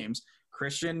both games,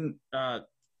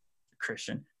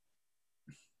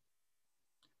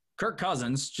 Kirk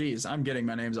Cousins, geez, I'm getting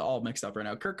my names all mixed up right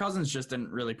now. Kirk Cousins just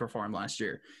didn't really perform last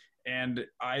year. And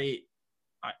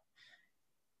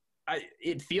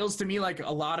it feels to me like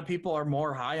a lot of people are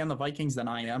more high on the Vikings than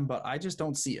I am, but I just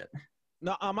don't see it.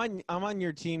 No, I'm on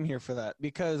your team here for that,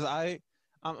 because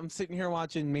I'm sitting here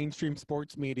watching mainstream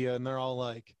sports media, and they're all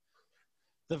like,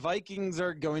 the Vikings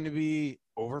are going to be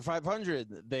over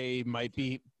 500. They might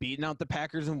be beating out the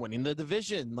Packers and winning the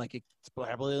division. Like, it's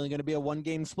probably only going to be a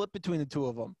 1-game split between the two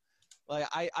of them. Like,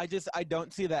 I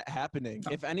don't see that happening.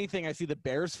 If anything, I see the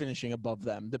Bears finishing above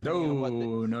them. No.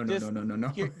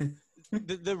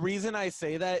 The reason I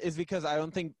say that is because I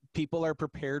don't think people are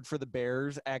prepared for the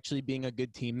Bears actually being a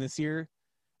good team this year.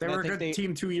 They were a good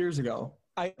team 2 years ago.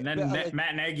 And then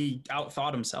Matt Nagy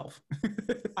outthought himself.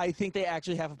 I think they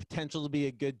actually have a potential to be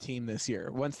a good team this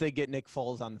year once they get Nick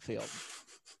Foles on the field.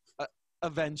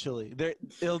 Eventually.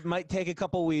 It might take a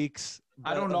couple weeks.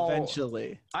 I don't know.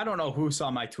 Eventually. I don't know who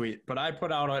saw my tweet, but I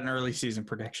put out an early season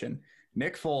prediction.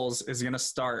 Nick Foles is going to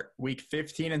start week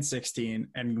 15 and 16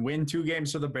 and win 2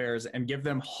 games for the Bears and give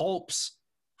them hopes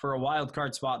for a wild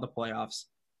card spot in the playoffs.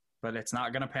 But it's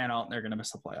not going to pan out, and they're going to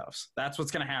miss the playoffs. That's what's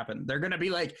going to happen. They're going to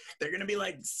be like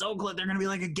so close. They're going to be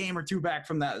like a game or 2 back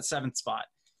from that 7th spot.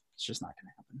 It's just not going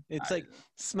to happen.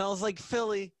 It's smells like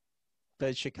Philly,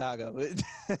 but Chicago.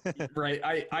 Right.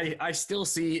 I still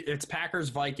see it's Packers,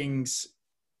 Vikings.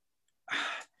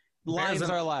 Lions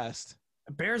are last.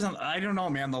 Bears, I don't know,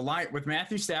 man. The line with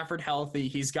Matthew Stafford healthy,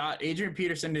 he's got Adrian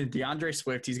Peterson and DeAndre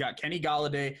Swift. He's got Kenny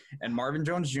Galladay and Marvin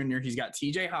Jones Jr. He's got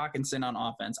TJ Hawkinson on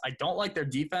offense. I don't like their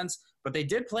defense, but they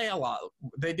did play a lot.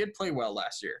 They did play well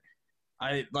last year.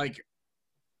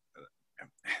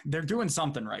 They're doing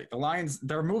something right. The Lions,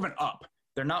 they're moving up.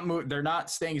 They're not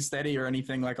staying steady or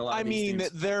anything like a lot of these teams.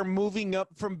 They're moving up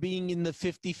from being in the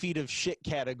 50 feet of shit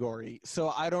category.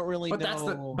 So I don't really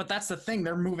know. But that's the thing.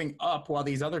 They're moving up while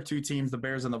these other 2 teams, the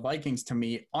Bears and the Vikings, to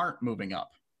me, aren't moving up.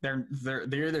 They're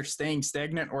either staying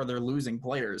stagnant or they're losing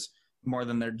players more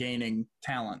than they're gaining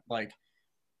talent. Like,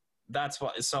 that's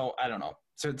what. So I don't know.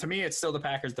 So to me, it's still the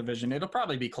Packers division. It'll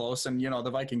probably be close, and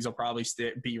the Vikings will probably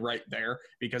be right there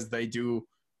because they do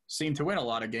seem to win a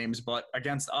lot of games. But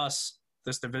against us,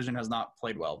 this division has not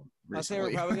played well recently. I'll say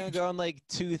we're probably going to go on like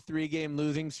 2-3 game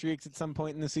losing streaks at some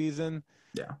point in the season.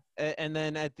 Yeah. And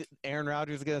then Aaron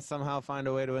Rodgers is going to somehow find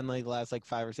a way to win like the last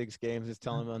 5 or 6 games. Just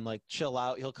telling him like, chill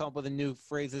out. He'll come up with a new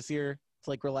phrase this year. It's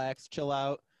like, relax, chill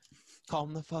out,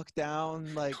 calm the fuck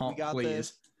down. Like, we got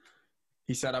this.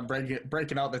 He said, I'm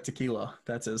breaking out the tequila.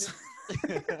 That's his.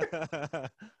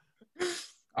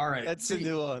 All right. That's the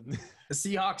new one. The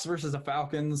Seahawks versus the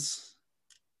Falcons.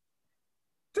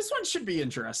 This one should be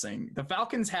interesting. The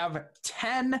Falcons have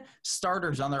 10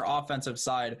 starters on their offensive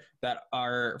side that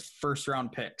are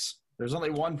first-round picks. There's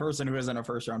only one person who isn't a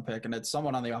first-round pick, and it's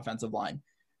someone on the offensive line.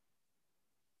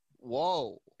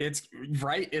 Whoa. It's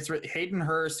right. It's Hayden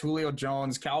Hurst, Julio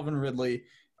Jones, Calvin Ridley,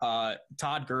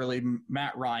 Todd Gurley,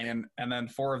 Matt Ryan, and then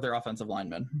 4 of their offensive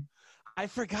linemen. I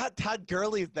forgot Todd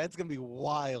Gurley. That's going to be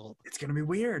wild. It's going to be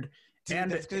weird. Dude,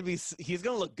 and he's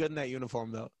going to look good in that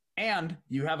uniform, though. And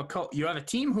you have a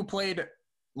team who played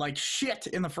like shit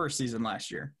in the first season last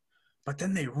year, but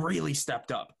then they really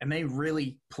stepped up and they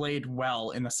really played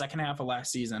well in the second half of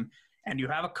last season. And you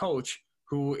have a coach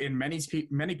who, in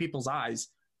many people's eyes,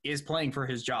 is playing for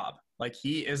his job. Like,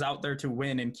 he is out there to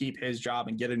win and keep his job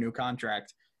and get a new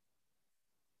contract.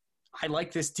 I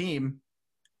like this team.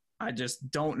 I just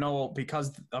don't know,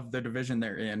 because of the division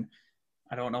they're in,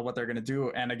 I don't know what they're going to do.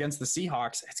 And against the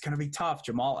Seahawks, it's going to be tough.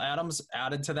 Jamal Adams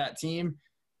added to that team.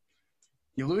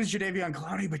 You lose Jadeveon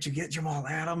Clowney, but you get Jamal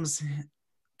Adams.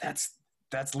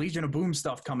 That's Legion of Boom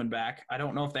stuff coming back. I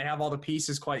don't know if they have all the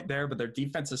pieces quite there, but their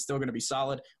defense is still going to be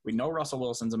solid. We know Russell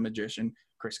Wilson's a magician.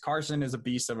 Chris Carson is a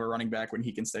beast of a running back when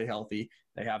he can stay healthy.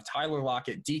 They have Tyler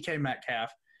Lockett, DK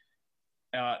Metcalf.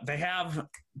 They have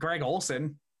Greg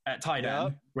Olsen at tight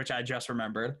end, which I just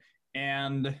remembered.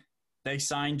 And they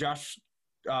signed Josh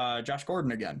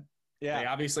Gordon again. Yeah. They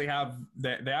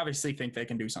obviously think they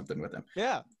can do something with him.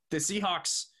 Yeah. The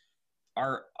Seahawks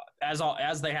are,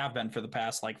 as they have been for the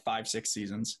past like 5-6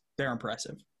 seasons, they're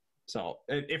impressive. So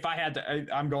if I had to,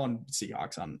 I'm going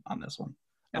Seahawks on this one.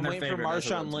 And I'm waiting for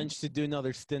Marshawn Lynch to do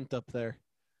another stint up there.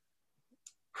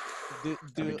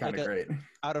 Do kind of great.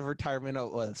 Out of retirement,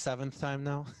 what, 7th time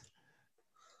now?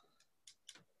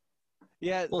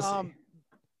 Yeah. We'll see.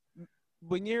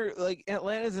 When you're like,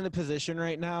 Atlanta's in a position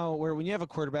right now where when you have a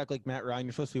quarterback like Matt Ryan,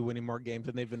 you're supposed to be winning more games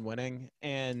than they've been winning.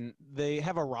 And they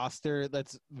have a roster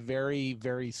that's very,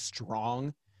 very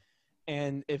strong.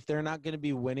 And if they're not going to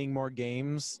be winning more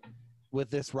games with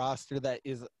this roster that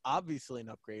is obviously an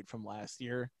upgrade from last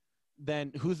year,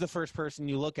 then who's the first person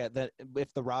you look at that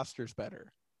if the roster's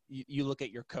better? You look at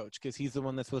your coach, because he's the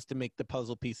one that's supposed to make the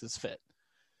puzzle pieces fit.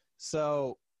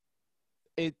 So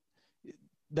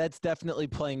that's definitely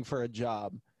playing for a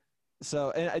job.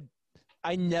 So, and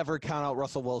I never count out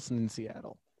Russell Wilson in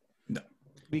Seattle. No.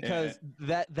 Because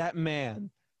that man,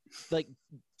 like,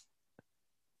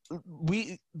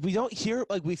 we don't hear,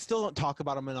 like, we still don't talk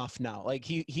about him enough now. Like,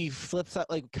 he flips out,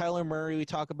 like Kyler Murray, we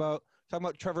talking about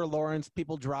Trevor Lawrence,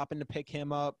 people dropping to pick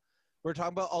him up. We're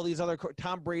talking about all these other,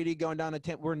 Tom Brady going down to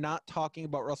 10. We're not talking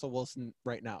about Russell Wilson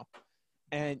right now.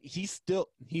 And he's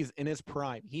in his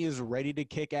prime. He is ready to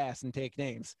kick ass and take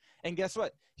names. And guess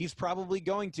what? He's probably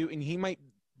going to, and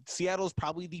Seattle's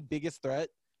probably the biggest threat,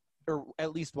 or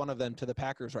at least one of them, to the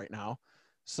Packers right now.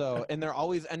 So, and they're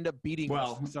always end up beating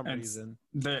us for some reason.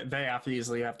 They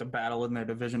obviously have to battle in their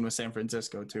division with San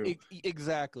Francisco too.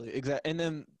 Exactly. And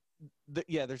then,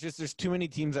 there's too many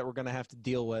teams that we're going to have to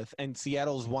deal with, and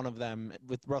Seattle's one of them.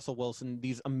 With Russell Wilson,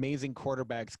 these amazing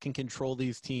quarterbacks can control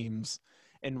these teams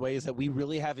in ways that we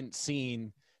really haven't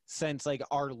seen since like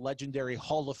our legendary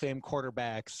Hall of Fame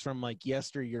quarterbacks from like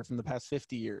yesteryear, from the past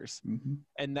 50 years. Mm-hmm.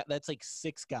 And that's like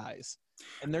 6 guys.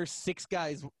 And there's 6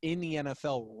 guys in the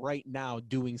NFL right now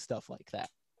doing stuff like that.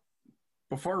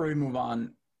 Before we move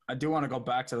on, I do want to go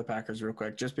back to the Packers real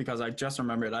quick, just because I just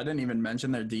remembered I didn't even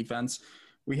mention their defense.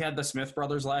 We had the Smith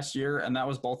brothers last year, and that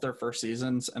was both their first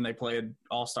seasons, and they played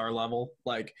all-star level.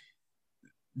 Like,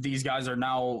 these guys are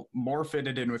now more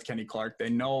fitted in with Kenny Clark. They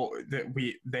know that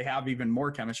they have even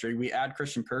more chemistry. We add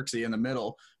Christian Kirksey in the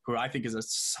middle, who I think is a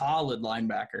solid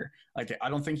linebacker. Like, I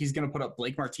don't think he's going to put up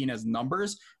Blake Martinez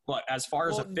numbers, but as far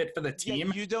as a fit for the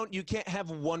team, you can't have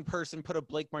one person put up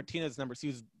Blake Martinez numbers. He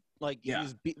was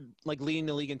leading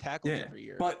the league in tackles every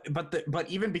year. But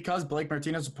even because Blake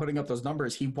Martinez was putting up those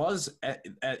numbers, he was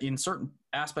in certain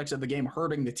aspects of the game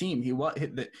hurting the team.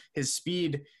 His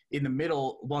speed in the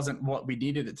middle wasn't what we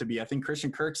needed it to be. I think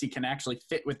Christian Kirksey can actually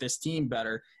fit with this team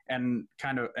better and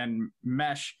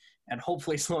mesh and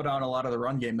hopefully slow down a lot of the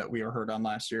run game that we were hurt on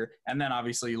last year. And then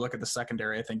obviously you look at the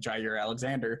secondary. I think Jair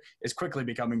Alexander is quickly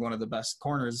becoming one of the best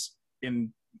corners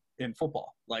in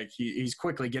football. Like, he's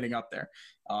quickly getting up there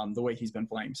the way he's been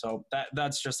playing. So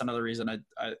that's just another reason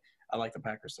I like the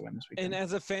Packers to win this weekend. And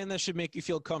as a fan, that should make you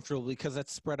feel comfortable, because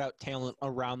that's spread out talent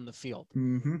around the field.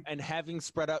 Mm-hmm. And having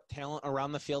spread out talent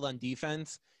around the field on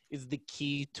defense is the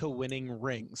key to winning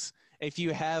rings. If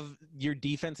you have your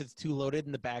defense that's too loaded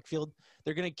in the backfield,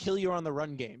 they're going to kill you on the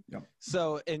run game. Yep.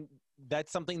 So, and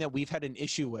that's something that we've had an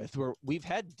issue with, where we've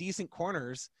had decent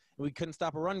corners and we couldn't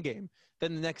stop a run game.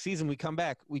 Then the next season we come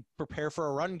back, we prepare for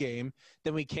a run game,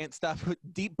 then we can't stop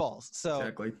deep balls. So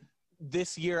exactly.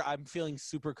 This year I'm feeling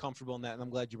super comfortable in that, and I'm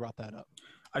glad you brought that up.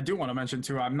 I do want to mention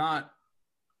too, I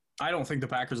don't think the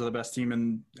Packers are the best team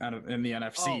in the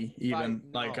NFC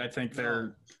I think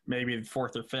they're maybe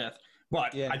 4th or 5th.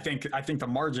 But yeah. I think the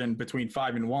margin between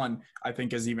 5 and 1 I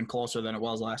think is even closer than it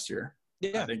was last year.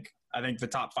 Yeah. I think the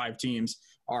top 5 teams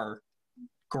are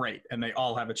great, and they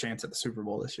all have a chance at the Super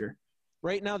Bowl this year.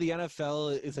 Right now, the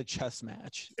NFL is a chess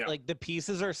match. Yeah. Like, the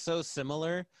pieces are so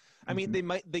similar. I mean,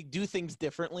 they do things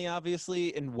differently,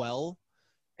 obviously, and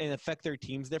affect their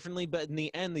teams differently. But in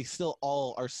the end, they still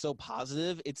all are so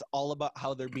positive. It's all about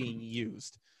how they're being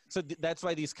used. So that's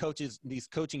why these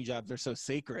coaching jobs are so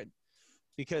sacred.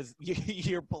 because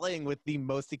you're playing with the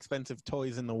most expensive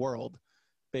toys in the world,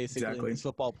 basically, these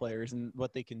football players and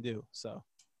what they can do. So,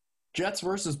 Jets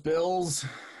versus Bills.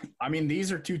 I mean,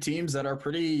 these are two teams that are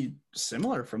pretty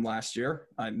similar from last year.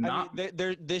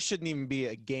 This shouldn't even be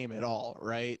a game at all,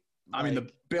 right? I mean, the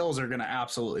Bills are going to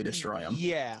absolutely destroy them.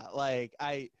 Yeah, like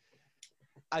I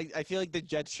feel like the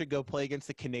Jets should go play against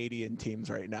the Canadian teams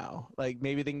right now. Like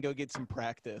maybe they can go get some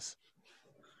practice.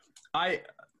 I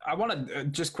want to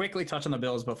just quickly touch on the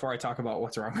Bills before I talk about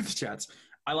what's wrong with the Jets.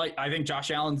 I think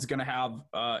Josh Allen's going to have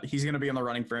he's going to be in the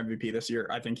running for MVP this year.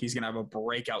 I think he's going to have a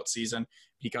breakout season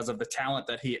because of the talent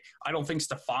that I don't think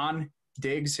Stephon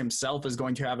Diggs himself is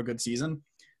going to have a good season,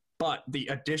 but the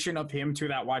addition of him to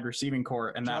that wide receiving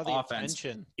core and that offense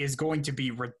is going to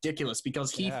be ridiculous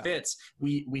because he fits.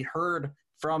 We heard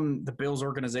from the Bills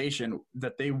organization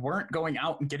that they weren't going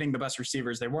out and getting the best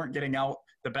receivers. They weren't getting out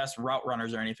the best route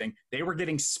runners or anything. They were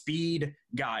getting speed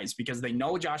guys because they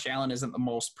know Josh Allen isn't the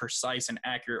most precise and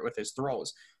accurate with his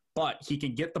throws, but he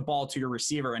can get the ball to your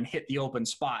receiver and hit the open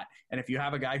spot. And if you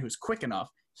have a guy who's quick enough,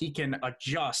 he can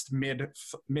adjust mid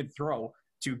throw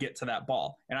to get to that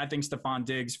ball. And I think Stephon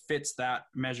Diggs fits that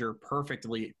measure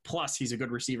perfectly. Plus, he's a good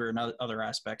receiver in other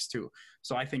aspects too.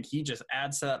 So I think he just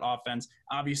adds to that offense.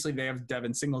 Obviously, they have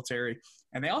Devin Singletary.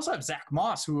 And they also have Zach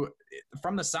Moss, who,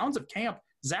 from the sounds of camp,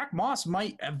 Zach Moss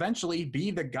might eventually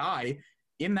be the guy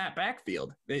in that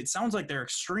backfield. It sounds like they're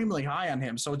extremely high on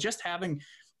him. So just having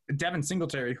Devin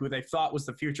Singletary, who they thought was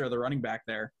the future of the running back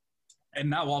there, and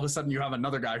now all of a sudden you have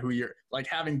another guy who you're like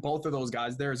having both of those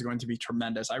guys there is going to be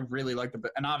tremendous. I really like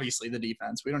and obviously the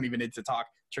defense. We don't even need to talk.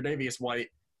 Tre'Davious White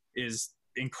is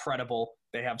incredible.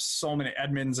 They have so many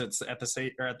Edmonds at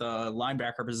the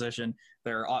linebacker position.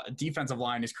 Their defensive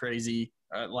line is crazy.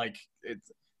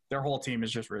 Their whole team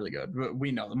is just really good.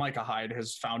 We know that Micah Hyde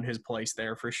has found his place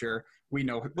there for sure. We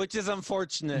know, which is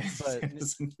unfortunate,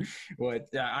 but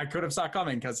I could have saw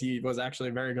coming because he was actually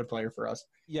a very good player for us.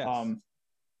 Yeah.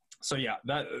 So yeah,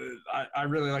 that I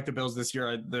really like the Bills this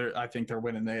year. I think they're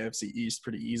winning the AFC East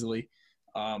pretty easily.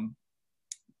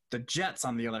 The Jets,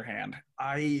 on the other hand,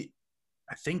 I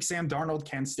think Sam Darnold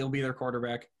can still be their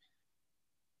quarterback.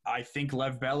 I think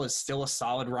Lev Bell is still a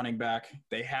solid running back.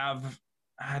 They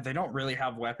don't really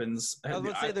have weapons. I was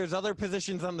going to say there's other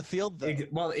positions on the field, though.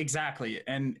 Well, exactly.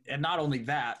 And not only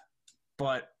that,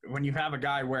 but when you have a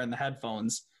guy wearing the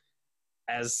headphones,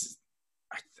 as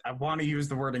I want to use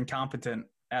the word incompetent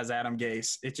as Adam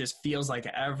Gase, it just feels like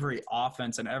every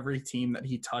offense and every team that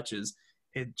he touches,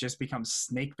 it just becomes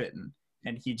snake bitten.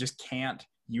 And he just can't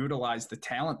utilize the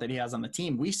talent that he has on the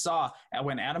team. We saw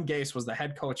when Adam Gase was the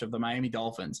head coach of the Miami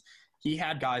Dolphins, he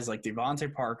had guys like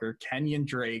Devontae Parker, Kenyon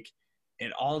Drake,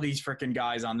 and all these freaking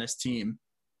guys on this team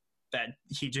that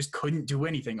he just couldn't do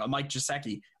anything. Mike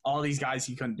Gesicki, all these guys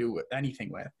he couldn't do anything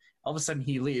with. All of a sudden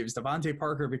he leaves. Devontae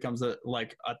Parker becomes a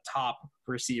top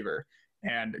receiver,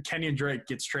 and Kenyon Drake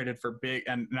gets traded for big,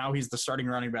 and now he's the starting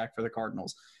running back for the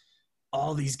Cardinals.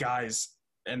 All these guys,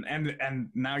 and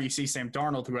now you see Sam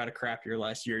Darnold, who had a crap year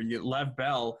last year. Lev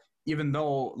Bell, even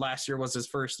though last year was his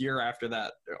first year after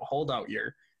that holdout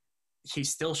year, he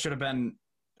still should have been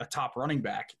a top running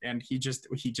back, and he just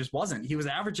wasn't. He was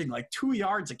averaging like 2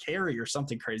 yards a carry or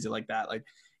something crazy like that.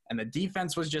 And the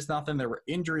defense was just nothing. There were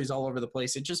injuries all over the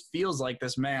place. It just feels like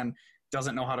this man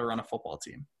doesn't know how to run a football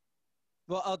team.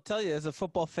 Well, I'll tell you, as a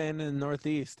football fan in the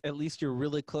Northeast, at least you're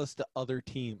really close to other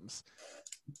teams.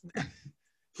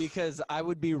 Because I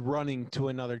would be running to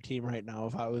another team right now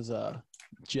if I was a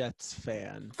Jets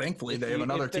fan. Thankfully, they have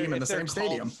another team in the same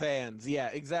stadium. Fans, yeah,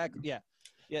 exactly, yeah.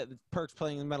 The Perks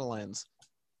playing in Meadowlands.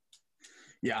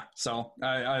 Yeah, so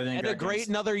I think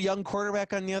another young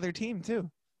quarterback on the other team too.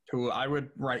 Who I would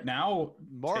right now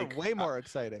way more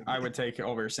exciting. I would take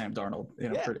over Sam Darnold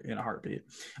in a heartbeat.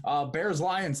 Bears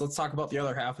Lions. Let's talk about the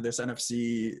other half of this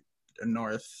NFC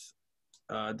North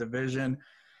division.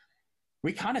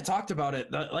 We kind of talked about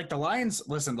it. The Lions.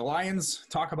 Listen, the Lions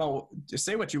talk about. Just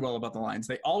say what you will about the Lions.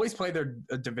 They always play their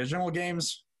divisional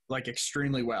games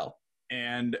extremely well.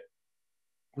 And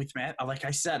with Matt, like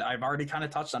I said, I've already kind of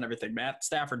touched on everything. Matt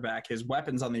Stafford back, his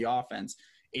weapons on the offense.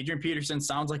 Adrian Peterson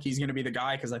sounds like he's going to be the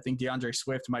guy because I think DeAndre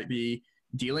Swift might be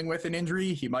dealing with an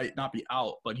injury. He might not be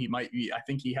out, but he might be. I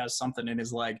think he has something in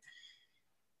his leg.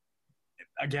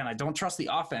 Again, I don't trust the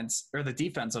offense or the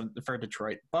defense for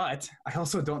Detroit, but I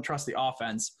also don't trust the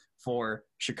offense for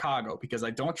Chicago because I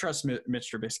don't trust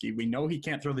Mitch Trubisky. We know he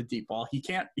can't throw the deep ball. He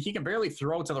can barely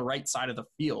throw to the right side of the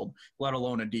field, let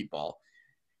alone a deep ball.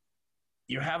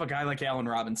 You have a guy like Allen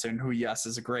Robinson, who, yes,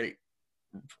 is a great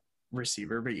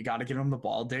receiver, but you got to give him the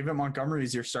ball. David Montgomery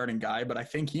is your starting guy, but I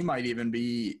think he might even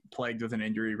be plagued with an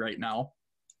injury right now.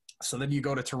 So then you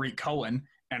go to Tariq Cohen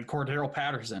and Cordero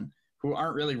Patterson, who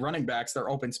aren't really running backs. They're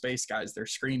open space guys. They're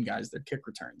screen guys. They're kick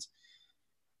returns.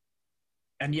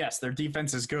 And yes, their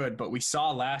defense is good, but we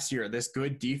saw last year this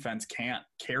good defense can't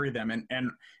carry them.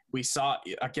 And we saw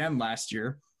again last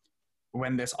year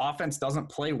when this offense doesn't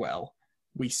play well,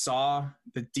 we saw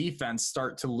the defense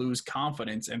start to lose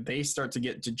confidence and they start to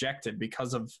get dejected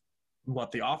because of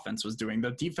what the offense was doing.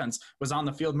 The defense was on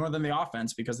the field more than the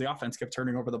offense because the offense kept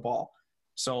turning over the ball.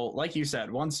 So like you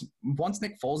said, once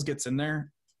Nick Foles gets in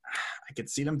there, I could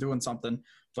see them doing something.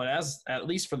 But at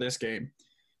least for this game,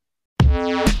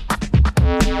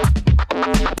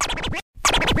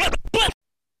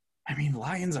 I mean,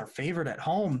 Lions are favored at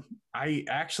home. I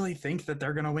actually think that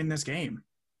they're going to win this game.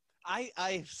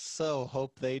 I so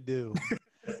hope they do.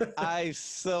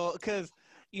 Because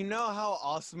you know how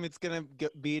awesome it's going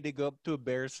to be to go up to a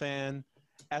Bears fan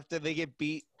after they get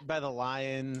beat by the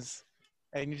Lions,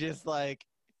 and you're just like,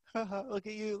 look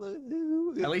at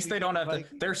you. At least they don't have to.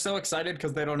 They're so excited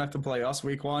because they don't have to play us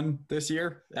week 1 this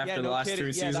year after the last 2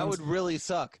 seasons. Yeah, that would really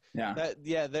suck. Yeah.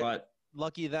 But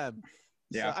lucky them.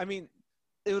 Yeah. So, I mean,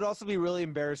 it would also be really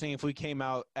embarrassing if we came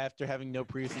out after having no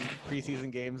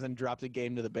preseason games and dropped a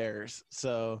game to the Bears.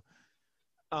 So,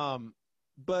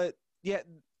 but yeah,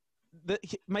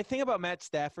 my thing about Matt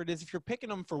Stafford is if you're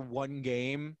picking him for one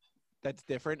game, that's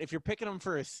different. If you're picking him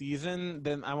for a season,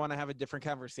 then I want to have a different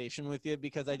conversation with you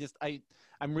because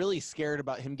I'm really scared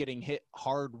about him getting hit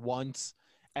hard once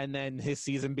and then his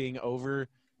season being over.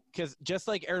 Because just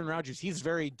like Aaron Rodgers, he's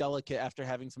very delicate after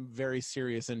having some very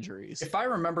serious injuries. If I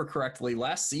remember correctly,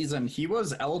 last season he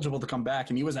was eligible to come back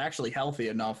and he was actually healthy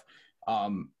enough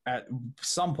at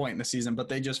some point in the season, but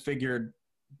they just figured,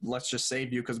 let's just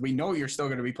save you because we know you're still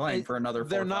going to be playing for another 4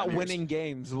 They're or 5 not years. Winning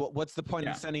games. What's the point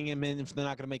of sending him in if they're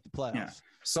not going to make the playoffs? Yeah.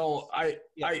 So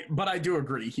but I do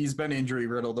agree. He's been injury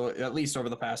riddled at least over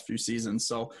the past few seasons.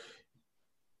 So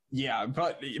yeah,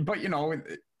 but you know,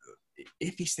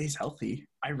 if he stays healthy,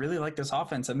 I really like this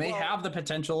offense, and they have the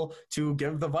potential to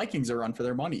give the Vikings a run for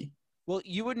their money. Well,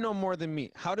 you would know more than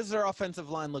me. How does their offensive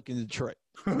line look in Detroit?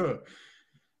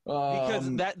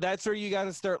 Because that's where you got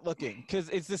to start looking. Because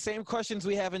it's the same questions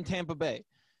we have in Tampa Bay.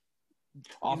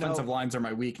 Offensive lines are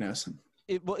my weakness.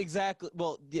 Exactly.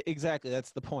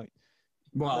 That's the point.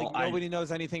 Well, nobody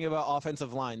knows anything about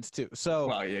offensive lines too. So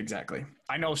yeah, exactly.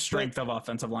 I know strength of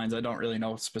offensive lines. I don't really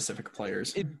know specific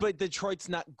players. But Detroit's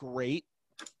not great.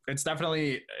 It's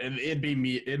definitely it'd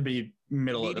be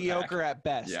middle of the pack. Mediocre at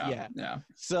best. Yeah.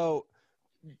 So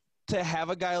to have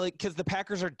a guy because the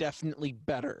Packers are definitely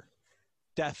better.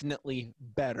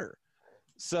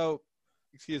 So,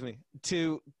 excuse me,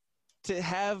 to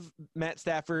have Matt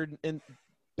Stafford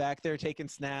back there taking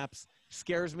snaps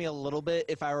scares me a little bit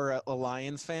if I were a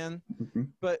Lions fan. Mm-hmm.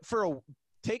 But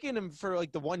taking him for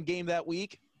like the one game that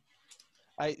week,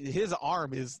 his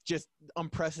arm is just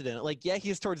unprecedented. Like, yeah,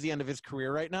 he's towards the end of his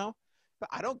career right now, but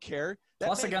I don't care.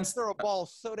 Plus, against throw a ball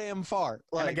so damn far.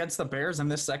 And against the Bears and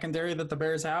this secondary that the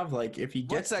Bears have, like if he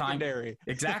gets secondary,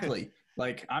 exactly.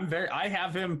 Like I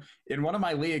have him in one of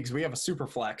my leagues. We have a super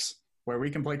flex where we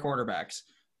can play quarterbacks.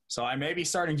 So I may be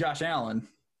starting Josh Allen,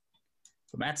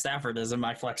 but Matt Stafford is in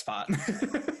my flex spot.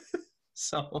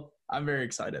 So I'm very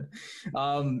excited.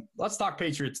 Let's talk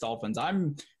Patriots Dolphins.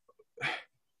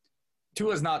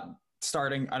 Tua's not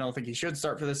starting. I don't think he should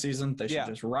start for the season. They should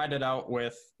just ride it out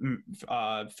with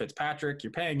Fitzpatrick.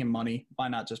 You're paying him money. Why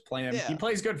not just play him? Yeah. He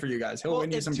plays good for you guys. He'll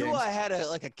win you some games. Tua had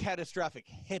a catastrophic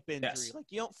hip injury. Yes. Like,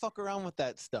 you don't fuck around with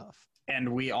that stuff.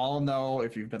 And we all know,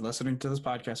 if you've been listening to this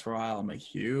podcast for a while, I'm a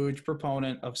huge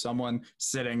proponent of someone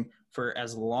sitting for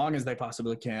as long as they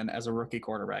possibly can as a rookie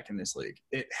quarterback in this league.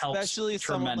 It helps especially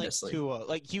tremendously. Someone like Tua.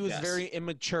 Like, he was very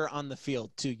immature on the field,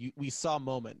 too. We saw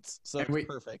moments. So it's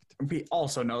perfect. We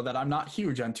also know that I'm not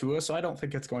huge on Tua, so I don't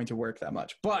think it's going to work that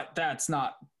much. But that's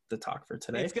not the talk for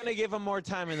today. It's going to give him more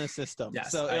time in the system.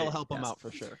 Yes, so it'll help him out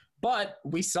for sure. But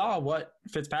we saw what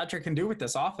Fitzpatrick can do with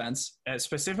this offense,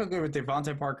 specifically with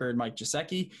Devontae Parker and Mike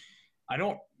Gesicki.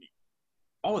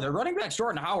 Their running back's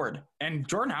Jordan Howard, and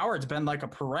Jordan Howard's been like a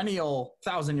perennial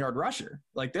 1,000-yard rusher.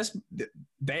 Like this,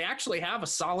 they actually have a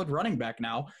solid running back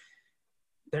now.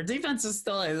 Their defense is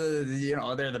still,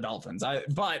 they're the Dolphins.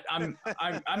 But I'm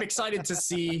excited to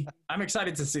see. I'm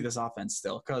excited to see this offense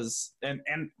still because, and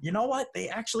you know what? They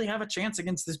actually have a chance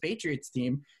against this Patriots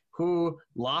team who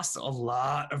lost a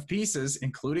lot of pieces,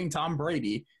 including Tom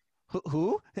Brady.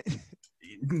 Who?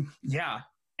 Yeah.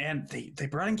 And they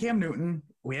brought in Cam Newton.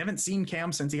 We haven't seen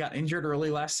Cam since he got injured early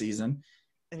last season.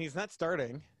 And he's not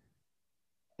starting.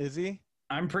 Is he?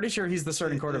 I'm pretty sure he's the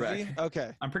starting quarterback.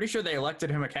 Okay. I'm pretty sure they elected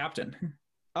him a captain.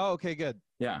 Oh, okay, good.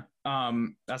 Yeah.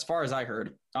 As far as I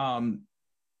heard.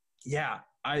 Yeah,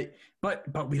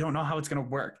 but we don't know how it's going to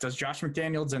work. Does Josh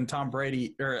McDaniels and Tom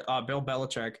Brady or Bill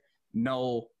Belichick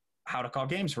know how to call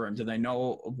games for him? Do they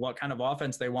know what kind of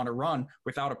offense they want to run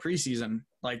without a preseason?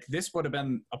 Like, this would have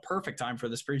been a perfect time for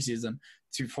this preseason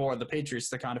for the Patriots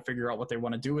to kind of figure out what they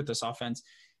want to do with this offense.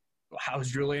 How's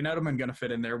Julian Edelman going to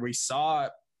fit in there? We saw,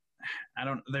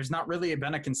 there's not really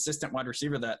been a consistent wide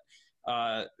receiver that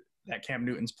Cam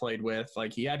Newton's played with.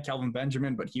 Like, he had Kelvin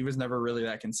Benjamin, but he was never really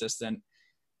that consistent.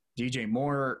 DJ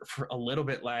Moore for a little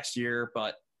bit last year,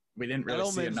 but we didn't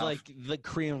really see enough. Like the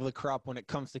cream of the crop when it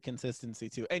comes to consistency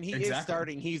too. And he is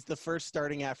starting. He's the first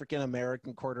starting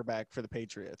African-American quarterback for the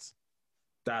Patriots.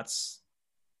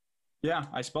 Yeah,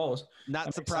 I suppose.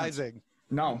 Not surprising.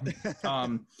 No.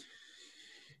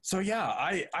 So yeah,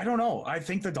 I don't know. I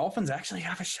think the Dolphins actually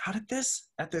have a shot at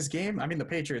this game. I mean, the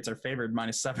Patriots are favored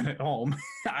 -7 at home.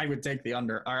 I would take the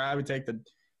under, or I would take the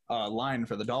line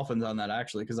for the Dolphins on that,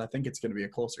 actually, because I think it's going to be a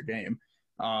closer game.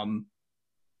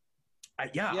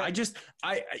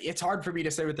 It's hard for me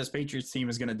to say what this Patriots team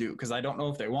is going to do, because I don't know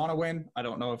if they want to win. I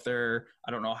don't know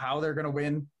how they're going to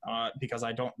win, because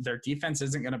their defense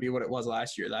isn't going to be what it was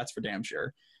last year. That's for damn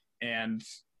sure. And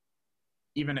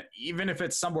even if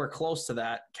it's somewhere close to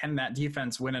that, can that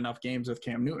defense win enough games with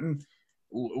Cam Newton?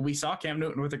 We saw Cam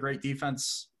Newton with a great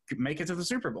defense make it to the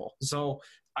Super Bowl. So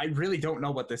I really don't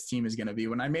know what this team is going to be.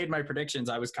 When I made my predictions,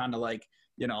 I was kind of like,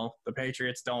 the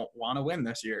Patriots don't want to win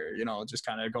this year, just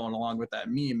kind of going along with that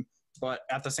meme. But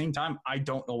at the same time, I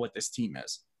don't know what this team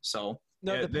is. So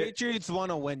no, the Patriots want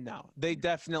to win now. They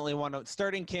definitely want to.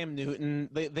 Starting Cam Newton,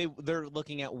 they're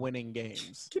looking at winning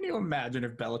games. Can you imagine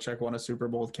if Belichick won a Super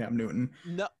Bowl with Cam Newton?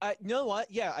 No, you know what?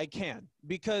 Yeah, I can,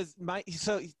 because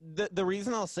the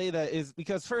reason I'll say that is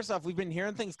because, first off, we've been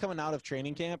hearing things coming out of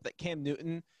training camp that Cam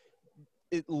Newton,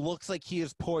 it looks like he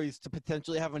is poised to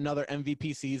potentially have another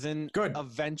MVP season. Good.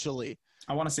 Eventually.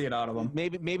 I want to see it out of him.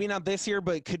 Maybe not this year,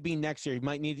 but it could be next year. He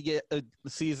might need to get a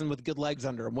season with good legs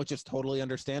under him, which is totally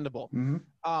understandable.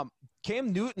 Mm-hmm.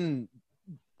 Cam Newton,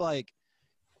 like,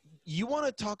 you want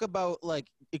to talk about, like,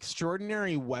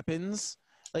 extraordinary weapons.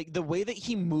 Like, the way that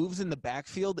he moves in the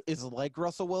backfield is like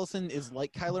Russell Wilson, is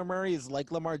like Kyler Murray, is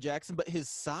like Lamar Jackson, but his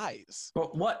size.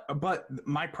 But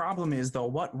my problem is, though,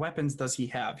 what weapons does he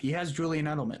have? He has Julian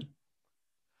Edelman.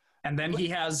 And then he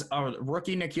has a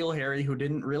rookie N'Keal Harry who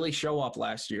didn't really show up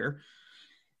last year.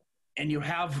 And you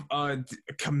have a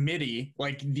committee,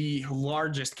 like the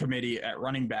largest committee at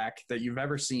running back that you've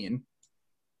ever seen.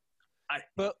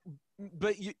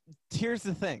 Here's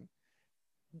the thing.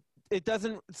 It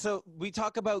doesn't. So we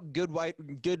talk about good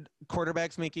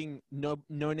quarterbacks making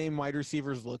no-name wide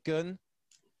receivers look good.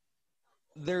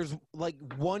 There's like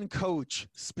one coach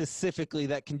specifically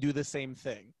that can do the same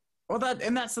thing. Well,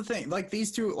 that's the thing. Like,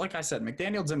 these two, like I said,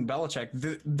 McDaniels and Belichick,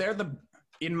 they're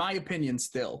in my opinion,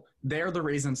 still, they're the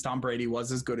reasons Tom Brady was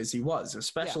as good as he was,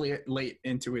 especially late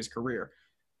into his career.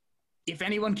 If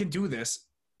anyone can do this,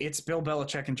 it's Bill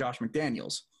Belichick and Josh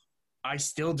McDaniels. I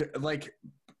still do, like,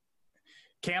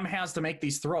 Cam has to make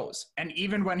these throws. And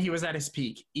even when he was at his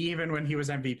peak, even when he was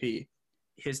MVP,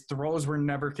 his throws were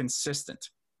never consistent.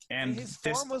 And his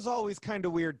form was always kind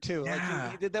of weird too. Yeah.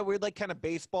 Like he did that weird, like, kind of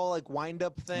baseball, like, wind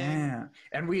up thing. Yeah.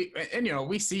 And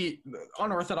we see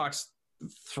unorthodox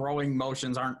throwing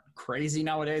motions aren't crazy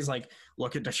nowadays. Like,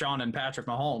 look at Deshaun and Patrick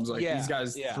Mahomes. Like, these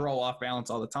guys throw off balance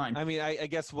all the time. I mean, I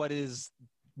guess what is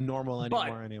normal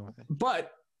anymore anyway.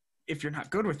 But if you're not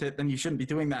good with it, then you shouldn't be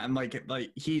doing that. And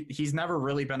like he's never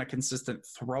really been a consistent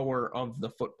thrower of the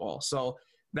football. So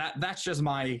that's just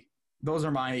those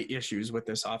are my issues with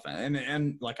this offense.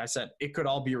 And like I said, it could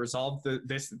all be resolved.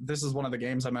 This is one of the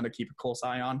games I'm going to keep a close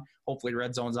eye on. Hopefully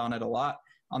Red Zone's on it a lot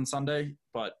on Sunday.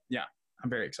 But yeah, I'm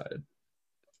very excited.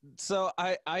 So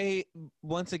I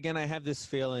once again, I have this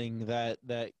feeling that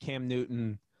Cam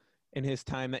Newton, in his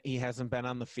time that he hasn't been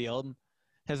on the field,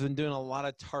 has been doing a lot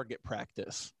of target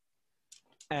practice.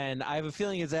 And I have a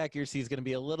feeling his accuracy is going to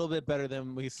be a little bit better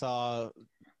than we saw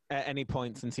at any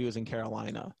point since he was in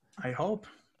Carolina. I hope.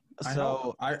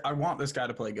 I want this guy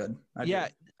to play good.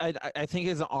 I think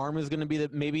his arm is going to be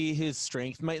maybe his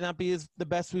strength might not be the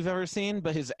best we've ever seen,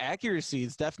 but his accuracy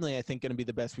is definitely, I think, going to be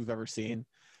the best we've ever seen.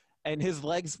 And his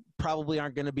legs probably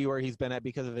aren't going to be where he's been at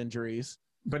because of injuries.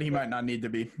 But he might not need to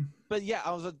be. But yeah,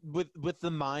 I was with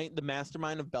the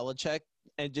mastermind of Belichick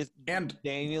and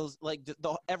Daniels, like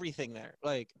everything there,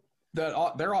 like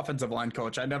their offensive line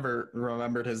coach. I never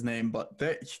remembered his name, but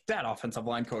that offensive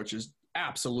line coach is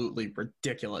absolutely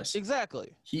ridiculous.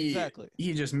 Exactly. He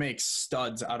just makes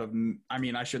studs out of. I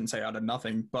mean, I shouldn't say out of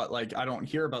nothing, but like I don't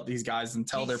hear about these guys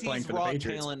until they're playing for the Patriots. He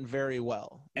sees raw talent very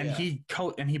well, and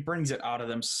he brings it out of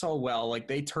them so well. Like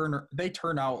they turn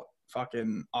out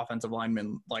fucking offensive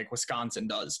linemen like Wisconsin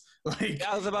does. Like,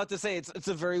 I was about to say it's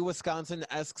a very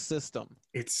Wisconsin-esque system.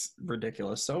 It's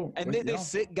ridiculous. So, and they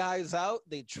sit guys out,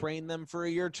 they train them for a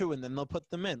year or two, and then they'll put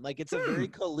them in. Like, it's a very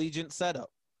collegiate setup.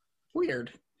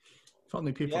 Weird. If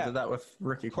only people did that with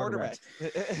rookie quarterbacks.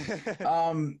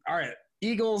 All right,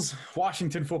 Eagles,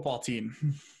 Washington football team.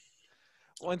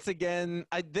 Once again,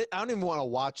 I don't even want to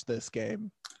watch this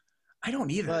game. I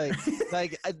don't either.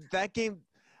 That game,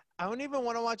 I don't even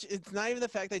want to watch. It's not even the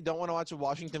fact I don't want to watch a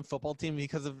Washington football team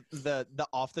because of the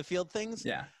off the field things.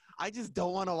 Yeah. I just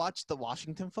don't want to watch the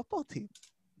Washington football team.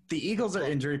 The Eagles are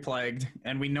injury plagued,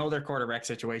 and we know their quarterback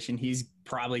situation. He's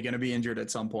probably going to be injured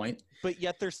at some point. But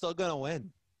yet they're still going to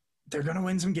win. They're going to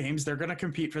win some games. They're going to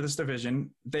compete for this division.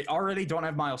 They already don't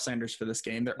have Miles Sanders for this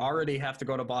game. They already have to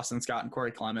go to Boston Scott and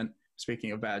Corey Clement,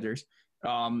 speaking of Badgers.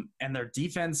 And their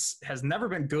defense has never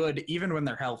been good, even when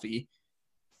they're healthy.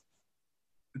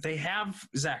 They have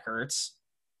Zach Ertz.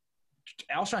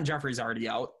 Alshon Jeffrey's already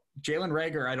out. Jalen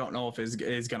Reagor, I don't know if is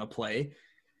going to play.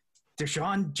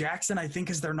 Deshaun Jackson, I think,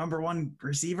 is their number one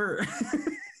receiver.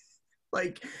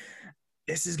 Like,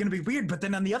 this is going to be weird. But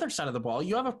then on the other side of the ball,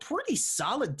 you have a pretty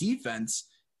solid defense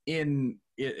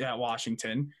at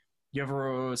Washington. You have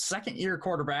a second-year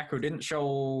quarterback who didn't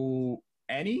show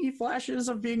any flashes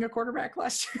of being a quarterback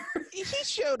last year. He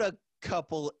showed a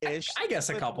couple-ish. I guess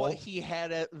a couple. What he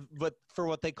had for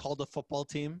what they called a football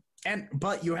team.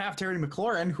 But you have Terry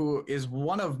McLaurin, who is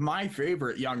one of my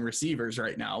favorite young receivers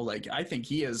right now. Like, I think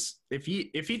he is. If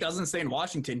he doesn't stay in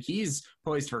Washington, he's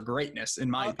poised for greatness,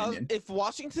 in my opinion. If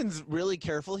Washington's really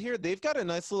careful here, they've got a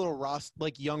nice little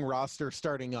young roster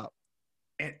starting up.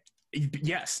 And,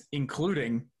 yes,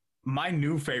 including my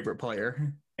new favorite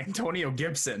player, Antonio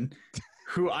Gibson,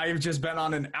 who I've just been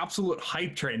on an absolute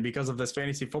hype train because of this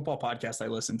fantasy football podcast I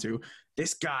listen to.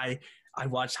 This guy, I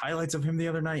watched highlights of him the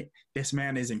other night. This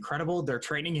man is incredible. They're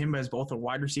training him as both a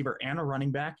wide receiver and a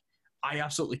running back. I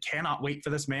absolutely cannot wait for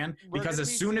this man because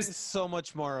as soon as so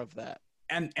much more of that.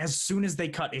 And as soon as they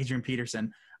cut Adrian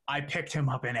Peterson, I picked him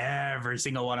up in every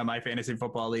single one of my fantasy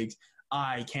football leagues.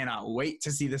 I cannot wait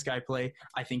to see this guy play.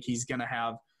 I think he's going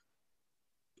to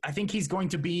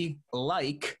be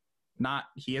like,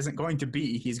 he's going to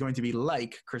be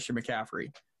like Christian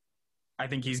McCaffrey. I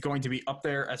think he's going to be up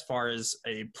there as far as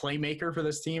a playmaker for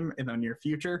this team in the near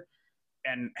future.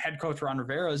 And head coach Ron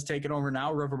Rivera has taken over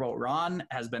now. Riverboat Ron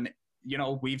has been,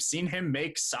 we've seen him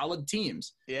make solid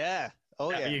teams. Yeah.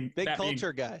 Oh, yeah. Big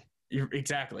culture guy.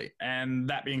 Exactly. And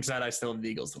that being said, I still have the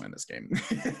Eagles to win this game.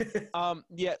 Once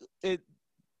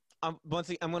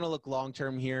again, I'm going to look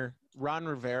long-term here. Ron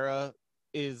Rivera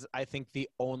is, I think, the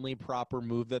only proper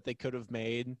move that they could have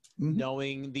made,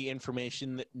 knowing the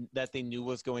information that they knew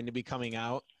was going to be coming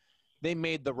out. They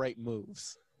made the right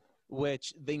moves,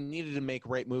 which they needed to make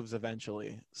right moves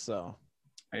eventually. So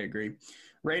I agree.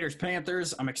 Raiders,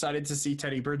 Panthers. I'm excited to see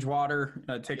Teddy Bridgewater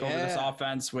take over this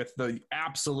offense with the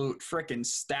absolute freaking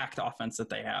stacked offense that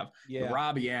they have. Yeah.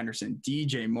 Robbie Anderson,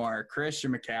 DJ Moore,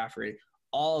 Christian McCaffrey,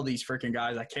 all these freaking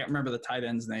guys. I can't remember the tight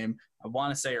end's name. I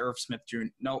want to say Irv Smith Jr.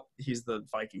 Nope, he's the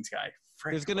Vikings guy.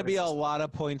 There's going to be a lot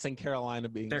of points in Carolina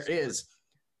being there scored. is.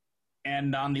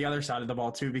 And on the other side of the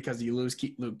ball, too, because you lose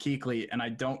Luke Kuechly, and I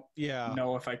don't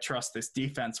know if I trust this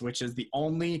defense, which is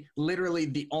literally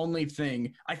the only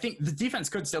thing. I think the defense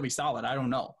could still be solid. I don't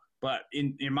know. But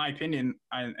in my opinion,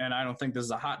 and I don't think this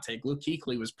is a hot take, Luke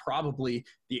Kuechly was probably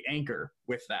the anchor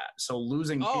with that. So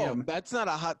losing him. That's not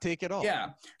a hot take at all. Yeah.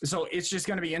 So it's just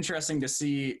going to be interesting to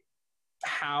see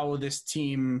how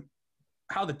the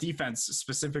defense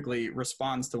specifically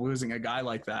responds to losing a guy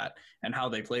like that and how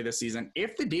they play this season.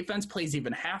 If the defense plays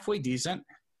even halfway decent,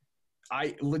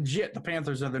 the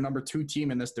Panthers are the number 2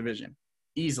 team in this division.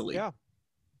 Easily. Yeah.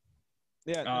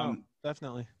 Yeah, no,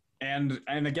 definitely. And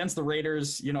against the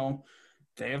Raiders,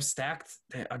 they have a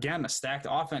stacked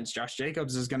offense. Josh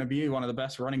Jacobs is going to be one of the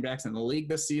best running backs in the league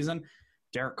this season.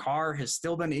 Derek Carr has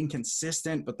still been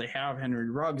inconsistent, but they have Henry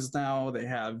Ruggs now. They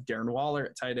have Darren Waller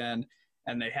at tight end,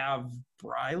 and they have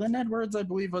Brylan Edwards, I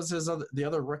believe, was the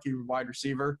other rookie wide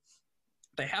receiver.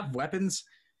 They have weapons,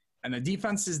 and the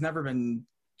defense has never been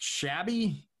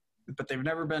shabby, but they've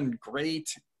never been great.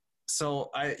 So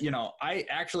I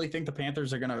actually think the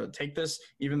Panthers are going to take this,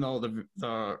 even though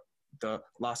the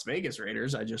Las Vegas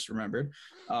Raiders, I just remembered,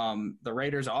 the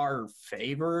Raiders are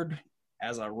favored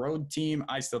as a road team.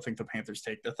 I still think the Panthers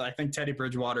take this. I think Teddy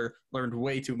Bridgewater learned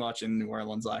way too much in New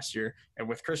Orleans last year. And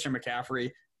with Christian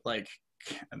McCaffrey,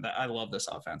 I love this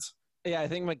offense. Yeah, I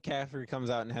think McCaffrey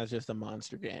comes out and has just a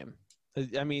monster game.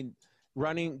 I mean,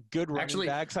 running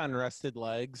backs on rested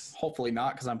legs. Hopefully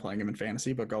not, because I'm playing him in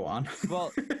fantasy, but go on.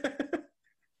 Well,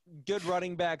 good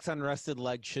running backs on rested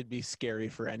legs should be scary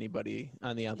for anybody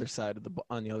on the other side of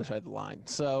the line.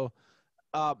 So,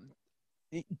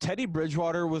 Teddy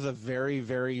Bridgewater was a very,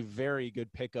 very, very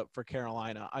good pickup for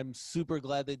Carolina. I'm super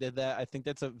glad they did that. I think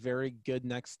that's a very good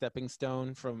next stepping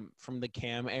stone from the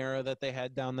Cam era that they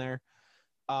had down there.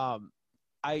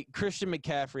 Christian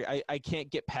McCaffrey, I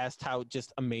can't get past how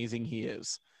just amazing he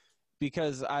is,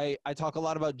 because I talk a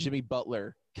lot about Jimmy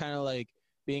Butler, kind of like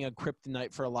being a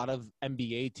kryptonite for a lot of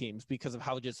NBA teams because of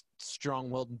how just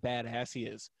strong-willed and badass he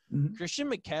is. Mm-hmm.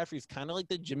 Christian McCaffrey is kind of like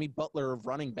the Jimmy Butler of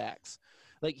running backs.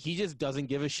 Like, he just doesn't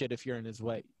give a shit if you're in his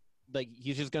way. Like,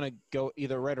 he's just going to go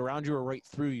either right around you or right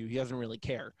through you. He doesn't really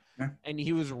care. Yeah. And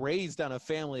he was raised on a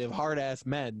family of hard-ass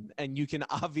men, and you can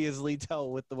obviously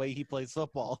tell with the way he plays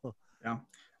football. Yeah.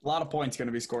 A lot of points going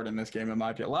to be scored in this game, in my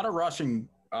opinion. A lot of rushing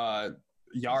yards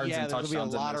and touchdowns in this game.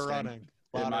 A lot of running.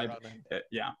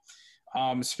 Yeah.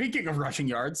 Speaking of rushing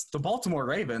yards, the Baltimore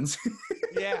Ravens.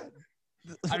 Yeah.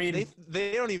 I mean,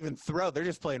 they don't even throw. They're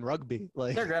just playing rugby.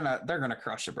 Like, they're gonna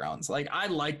crush the Browns. Like, I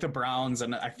like the Browns,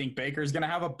 and I think Baker's gonna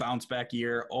have a bounce back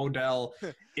year. Odell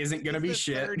isn't gonna be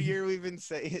shit. Third year we've been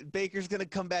saying Baker's gonna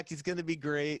come back. He's gonna be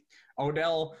great.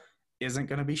 Odell isn't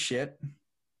gonna be shit.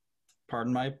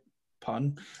 Pardon my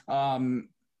pun.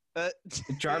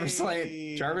 Jarvis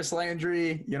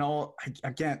Landry,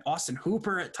 again, Austin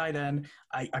Hooper at tight end.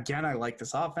 I like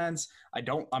this offense.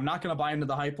 I'm not gonna buy into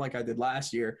the hype like I did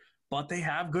last year. But they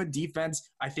have good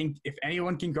defense. I think if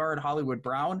anyone can guard Hollywood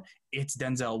Brown, it's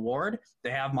Denzel Ward.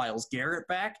 They have Myles Garrett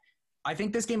back. I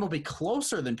think this game will be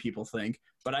closer than people think,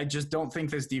 but I just don't think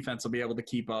this defense will be able to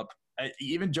keep up.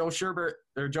 Even Joe Schobert,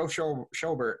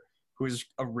 who is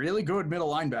a really good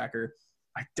middle linebacker,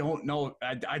 I don't know.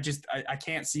 I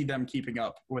can't see them keeping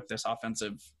up with this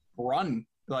offensive run,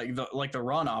 like the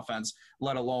run offense,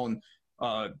 let alone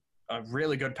a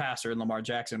really good passer in Lamar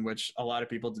Jackson, which a lot of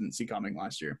people didn't see coming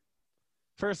last year.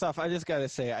 First off, I just got to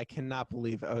say, I cannot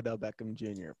believe Odell Beckham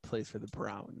Jr. plays for the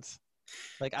Browns.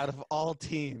 Like, out of all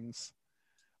teams,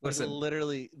 listen,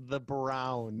 literally the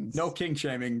Browns. No king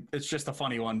shaming. It's just a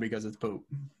funny one because it's poop.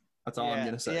 That's all I'm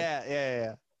going to say.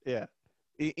 Yeah.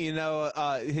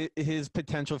 His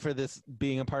potential for this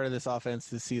being a part of this offense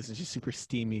this season is just super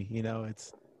steamy.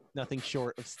 It's nothing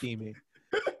short of steamy.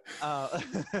 I'm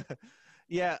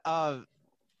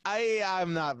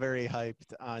not very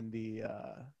hyped on the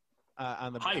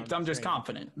hyped. I'm just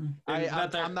confident.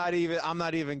 I'm not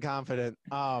even confident.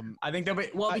 I think they'll be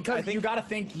because you got to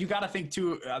think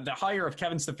too. The hire of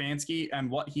Kevin Stefanski and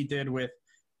what he did with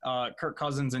Kirk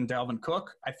Cousins and Dalvin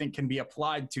Cook, I think can be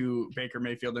applied to Baker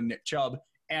Mayfield and Nick Chubb,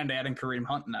 and adding Kareem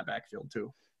Hunt in that backfield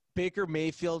too. Baker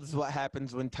Mayfield is what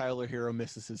happens when Tyler Hero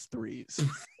misses his threes.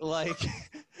 That's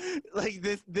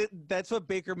what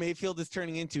Baker Mayfield is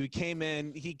turning into. He came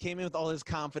in with all his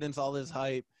confidence, all his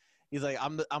hype. He's like,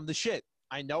 I'm the shit.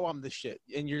 I know I'm the shit,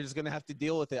 and you're just gonna have to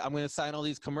deal with it. I'm gonna sign all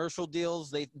these commercial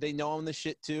deals. They know I'm the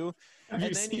shit too,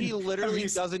 he literally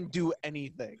doesn't do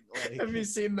anything. Have you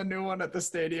seen the new one at the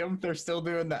stadium? They're still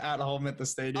doing the at home at the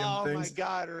stadium. Oh things. My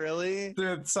god, really?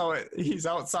 Dude, so he's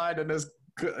outside in his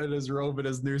robe and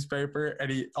his newspaper,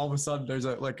 and he all of a sudden there's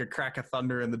a crack of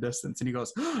thunder in the distance, and he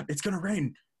goes, "It's gonna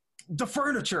rain. The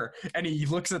furniture," and he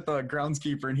looks at the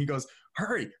groundskeeper and he goes,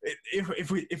 "Hurry!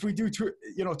 If we do two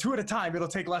at a time, it'll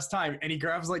take less time." And he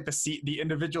grabs the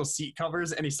individual seat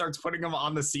covers, and he starts putting them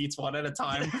on the seats one at a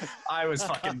time. I was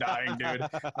fucking dying, dude.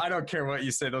 I don't care what you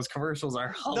say; those commercials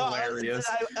are hilarious.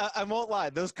 No, I won't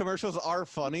lie; those commercials are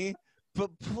funny.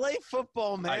 But play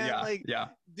football, man.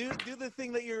 Do the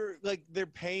thing that you're they're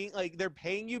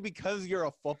paying you because you're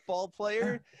a football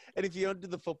player. And if you don't do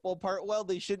the football part well,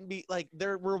 they shouldn't be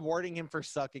they're rewarding him for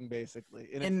sucking basically.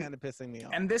 And it's kind of pissing me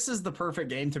off. And this is the perfect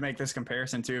game to make this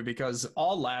comparison to, because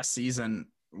all last season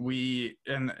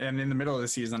and in the middle of the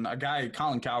season, a guy,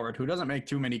 Colin Cowherd, who doesn't make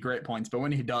too many great points, but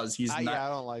when he does, I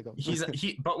don't like him.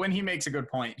 But when he makes a good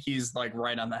point, he's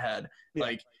right on the head.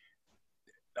 Yeah.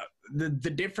 The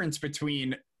difference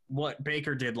between what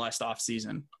Baker did last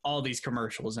offseason, all these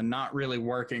commercials and not really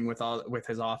working with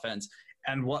his offense,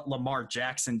 and what Lamar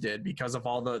Jackson did because of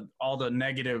all the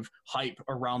negative hype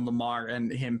around Lamar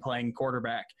and him playing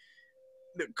quarterback.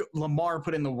 Lamar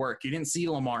put in the work. You didn't see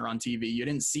Lamar on TV. You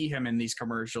didn't see him in these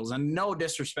commercials. And no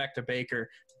disrespect to Baker,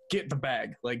 get the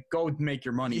bag. Go make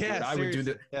your money. Yeah, I would do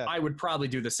that. Yeah. I would probably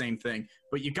do the same thing.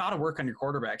 But you got to work on your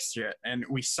quarterback shit. And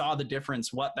we saw the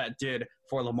difference what that did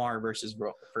for Lamar versus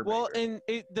for Baker. And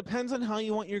it depends on how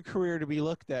you want your career to be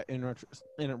looked at in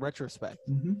retrospect.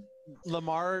 Mm-hmm.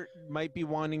 Lamar might be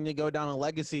wanting to go down a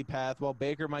legacy path, while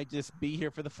Baker might just be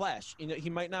here for the flash. He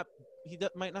might not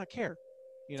care.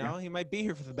 He might be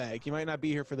here for the bag. He might not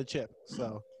be here for the chip.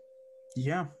 So,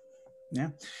 yeah. Yeah.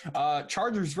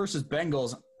 Chargers versus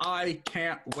Bengals. I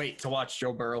can't wait to watch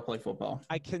Joe Burrow play football.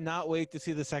 I cannot wait to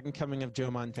see the second coming of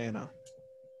Joe Montana.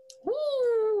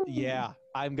 Woo! Yeah,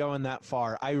 I'm going that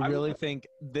far. I really think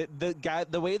that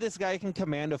the way this guy can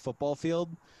command a football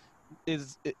field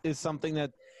is something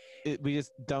that we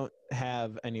just don't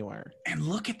have anywhere. And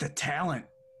look at the talent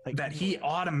that he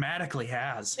automatically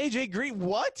has. AJ Green,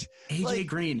 what? AJ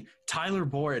Green, Tyler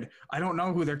Boyd. I don't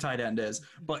know who their tight end is,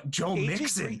 but Joe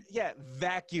Mixon. Green, yeah,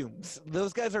 vacuums.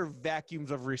 Those guys are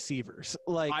vacuums of receivers.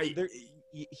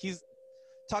 He's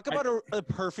talk about a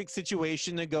perfect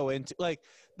situation to go into. Like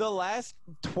the last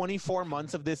 24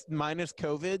 months of this, minus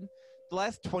COVID, the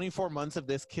last 24 months of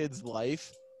this kid's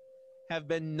life have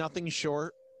been nothing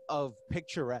short of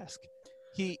picturesque.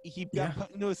 He got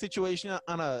put into a situation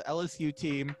on a LSU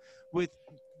team with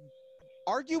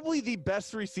arguably the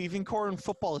best receiving core in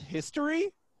football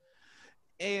history.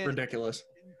 And ridiculous.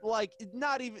 Like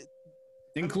not even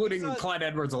including Clyde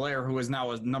Edwards-Helaire, who is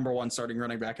now a number one starting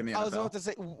running back in the NFL. I was about to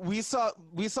say we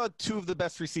saw two of the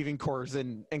best receiving cores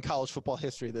in college football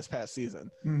history this past season.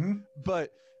 Mm-hmm.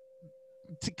 But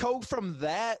to go from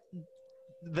that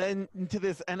then into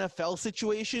this NFL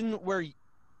situation where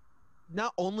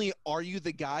not only are you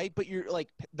the guy, but you're like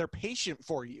they're patient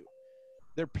for you.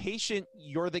 They're patient.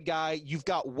 You're the guy. You've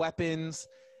got weapons.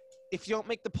 If you don't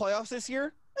make the playoffs this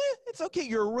year, it's okay.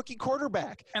 You're a rookie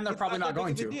quarterback, and they're probably not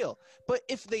going to. Deal. But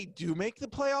if they do make the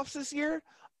playoffs this year,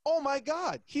 oh my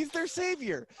God, he's their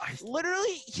savior.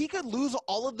 Literally, he could lose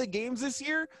all of the games this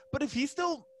year, but if he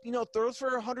still, throws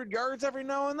for 100 yards every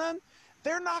now and then,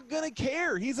 they're not gonna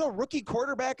care. He's a rookie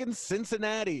quarterback in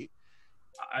Cincinnati.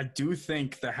 I do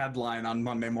think the headline on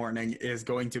Monday morning is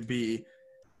going to be,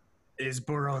 is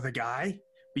Burrow the guy?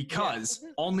 Because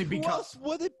only because who else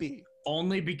would it be?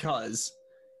 Only because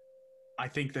I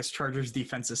think this Chargers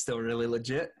defense is still really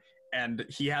legit, and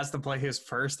he has to play his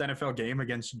first NFL game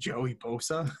against Joey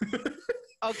Bosa.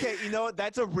 Okay,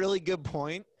 that's a really good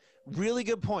point. Really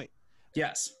good point.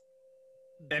 Yes.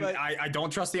 And I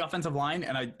don't trust the offensive line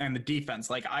and the defense.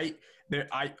 Like I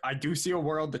do see a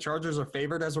world the Chargers are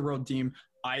favored as a road team.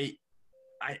 I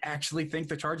actually think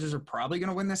the Chargers are probably going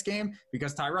to win this game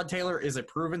because Tyrod Taylor is a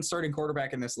proven starting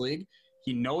quarterback in this league.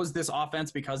 He knows this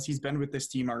offense because he's been with this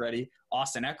team already.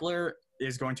 Austin Eckler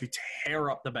is going to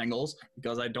tear up the Bengals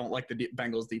because I don't like the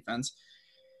Bengals defense.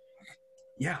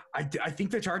 Yeah, I think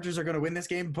the Chargers are going to win this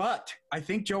game, but I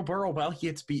think Joe Burrow, while he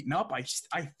gets beaten up, I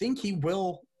think he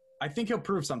will. I think he'll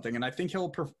prove something, and I think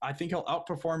he'll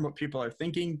outperform what people are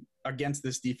thinking against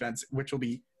this defense, which will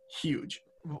be huge.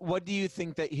 What do you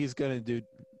think that he's going to do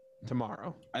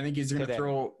tomorrow? I think he's going to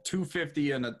throw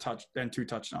 250 and two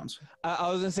touchdowns.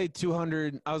 I was going to say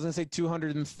 200. I was going to say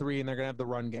 203, and they're going to have the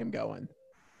run game going.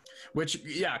 Which,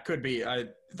 could be.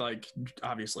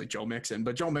 Obviously Joe Mixon,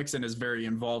 but Joe Mixon is very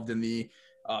involved in the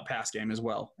pass game as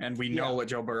well, and we know what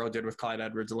Joe Burrow did with Clyde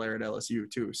Edwards-Helaire at LSU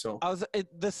too. So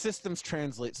the systems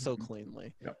translate so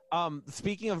cleanly. Yep.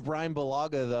 Speaking of Brian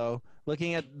Bulaga, though,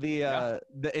 looking at the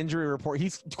injury report,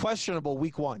 he's questionable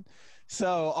week 1,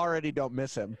 so already don't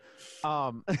miss him.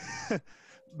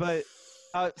 But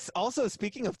also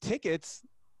speaking of tickets,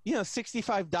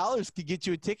 $65 could get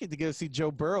you a ticket to go see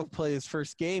Joe Burrow play his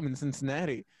first game in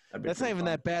Cincinnati. That's not even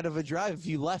that bad of a drive. If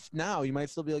you left now, you might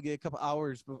still be able to get a couple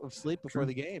hours of sleep before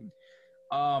the game.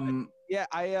 My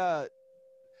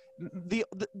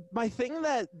thing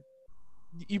that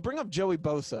you bring up Joey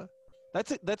Bosa,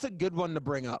 that's a good one to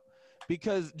bring up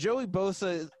because Joey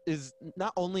Bosa is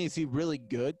not only is he really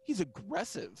good, he's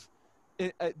aggressive.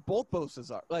 Both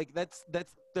Bosas are that's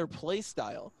their play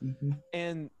style,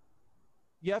 and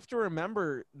you have to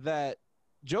remember that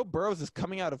Joe Burrows is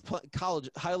coming out of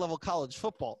high-level college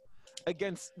football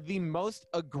against the most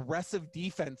aggressive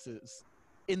defenses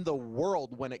in the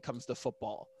world when it comes to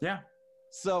football. Yeah.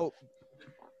 So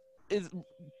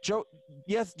Joey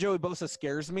Bosa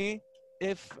scares me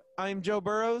if I'm Joe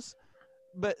Burrows,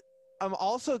 but I'm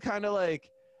also kind of like,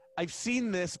 I've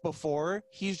seen this before.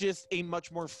 He's just a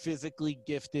much more physically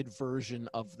gifted version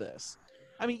of this.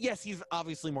 I mean, yes, he's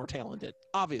obviously more talented,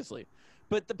 obviously.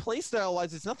 But the play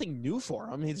style-wise, it's nothing new for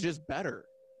him. He's just better.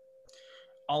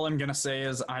 All I'm going to say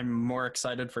is I'm more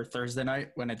excited for Thursday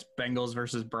night when it's Bengals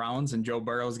versus Browns, and Joe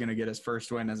Burrow is going to get his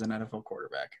first win as an NFL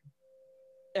quarterback.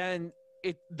 And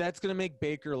that's going to make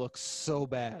Baker look so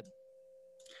bad.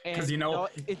 Because,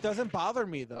 it doesn't bother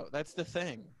me, though. That's the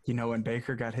thing. When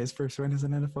Baker got his first win as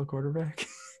an NFL quarterback?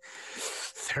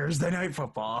 Thursday night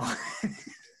football.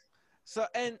 So,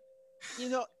 and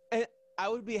I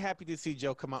would be happy to see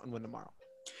Joe come out and win tomorrow.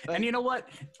 And you know what?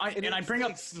 I bring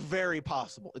up it's very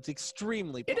possible. It's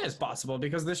extremely possible. It is possible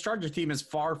because this Charger team is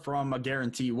far from a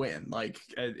guarantee win. Like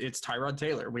it's Tyrod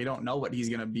Taylor. We don't know what he's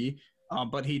going to be,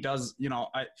 but he does. You know,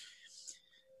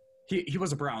 he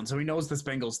was a Brown, so he knows this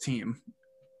Bengals team.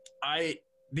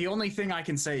 The only thing I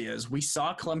can say is we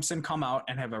saw Clemson come out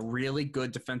and have a really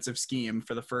good defensive scheme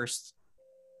for the first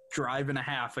drive and a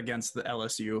half against the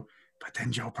LSU, but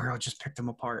then Joe Burrow just picked them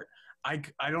apart. I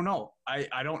don't know.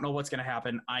 I don't know what's going to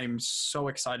happen. I'm so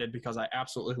excited because I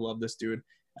absolutely love this dude,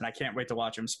 and I can't wait to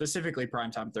watch him, specifically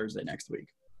primetime Thursday next week.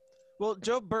 Well,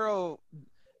 Joe Burrow,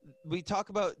 we talk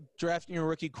about drafting a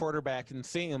rookie quarterback and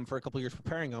seeing him for a couple of years,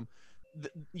 preparing him.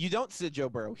 You don't sit Joe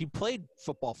Burrow. He played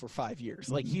football for 5 years.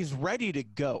 Like, he's ready to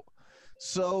go.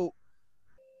 So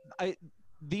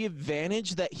the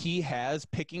advantage that he has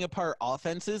picking apart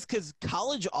offenses, because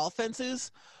college offenses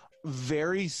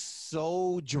vary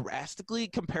so drastically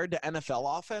compared to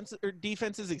NFL offense or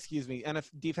defenses,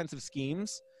 defensive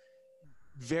schemes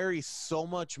vary so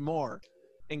much more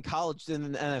in college than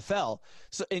in the NFL.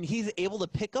 So, and he's able to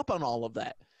pick up on all of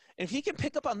that. And if he can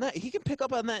pick up on that, he can pick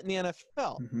up on that in the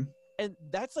NFL. Mm-hmm. And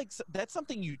that's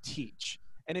something you teach.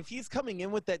 And if he's coming in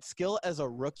with that skill as a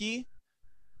rookie,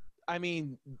 I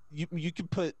mean, you could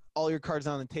put all your cards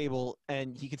on the table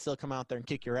and he could still come out there and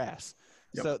kick your ass.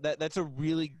 Yep. So that's a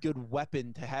really good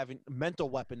weapon to have, mental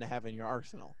weapon to have in your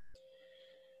arsenal.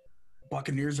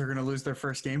 Buccaneers are going to lose their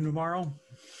first game tomorrow.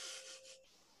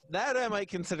 That I might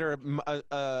consider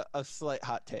a slight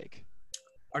hot take.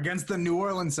 Against the New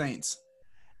Orleans Saints.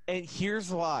 And here's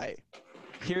why.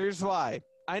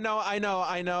 I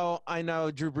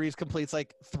know. Drew Brees completes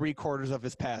like 3/4 of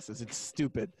his passes. It's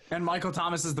stupid. And Michael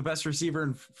Thomas is the best receiver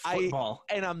in football.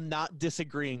 And I'm not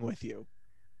disagreeing with you.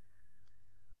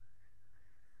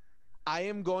 I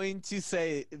am going to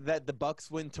say that the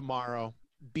Bucs win tomorrow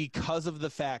because of the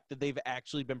fact that they've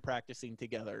actually been practicing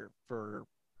together for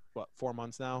 4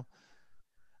 months now.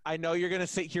 I know you're going to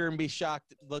sit here and be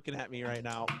shocked looking at me right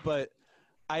now, but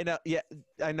I know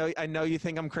you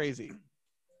think I'm crazy.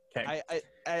 Okay.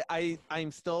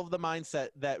 I'm still of the mindset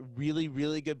that really,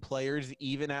 really good players,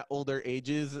 even at older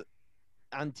ages,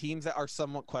 on teams that are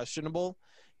somewhat questionable,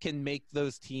 can make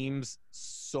those teams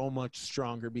so much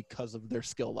stronger because of their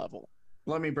skill level.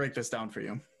 Let me break this down for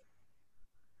you.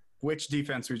 Which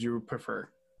defense would you prefer?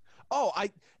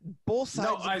 Both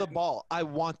sides of the ball. I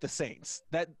want the Saints.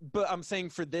 But I'm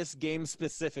saying for this game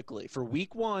specifically, for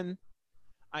Week 1,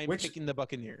 I'm picking the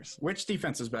Buccaneers. Which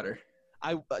defense is better?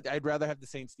 I'd rather have the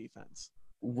Saints defense.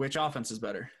 Which offense is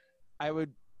better? I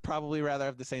would probably rather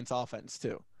have the Saints offense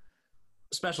too.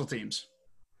 Special teams?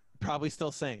 Probably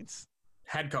still Saints.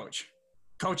 Head coach?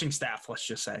 Coaching staff, let's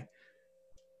just say.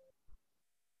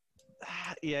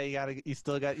 Yeah, you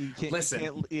still got, you can't.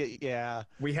 Listen, yeah.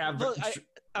 We have. Look,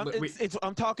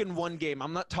 I'm talking one game.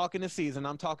 I'm not talking a season.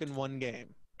 I'm talking one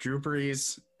game. Drew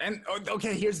Brees. And,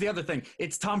 okay, here's the other thing.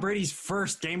 It's Tom Brady's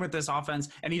first game with this offense,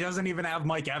 and he doesn't even have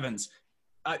Mike Evans.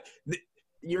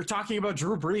 You're talking about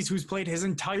Drew Brees, who's played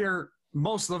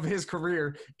most of his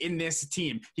career in this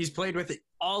team. He's played with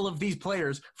all of these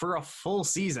players for a full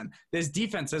season. This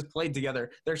defense has played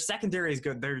together. Their secondary is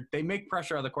good. They make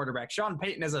pressure on the quarterback. Sean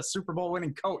Payton is a Super Bowl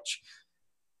winning coach.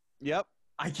 Yep.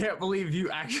 I can't believe you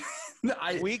actually.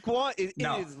 Week 1. It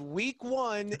is Week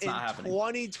 1 in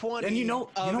 2020. And you know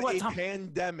what, Tom,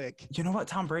 pandemic. You know what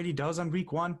Tom Brady does on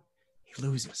Week 1? He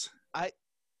loses.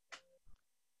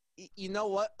 You know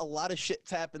what? A lot of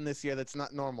shit's happened this year that's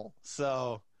not normal.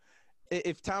 So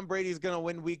if Tom Brady's going to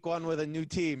win Week 1 with a new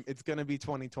team, it's going to be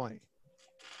 2020.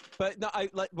 But no,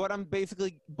 what I'm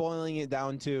basically boiling it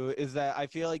down to is that I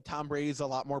feel like Tom Brady's a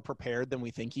lot more prepared than we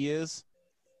think he is.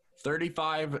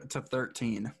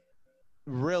 35-13.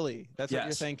 Really? That's what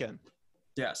you're thinking?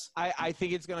 Yes. I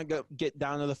think it's going to get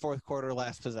down to the fourth quarter,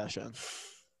 last possession.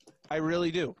 I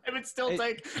really do. I would still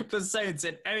take the Saints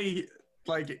in any,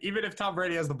 even if Tom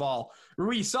Brady has the ball.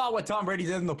 We saw what Tom Brady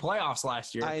did in the playoffs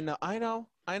last year. I know.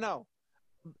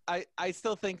 I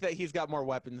still think that he's got more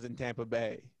weapons in Tampa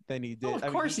Bay than he did. Oh,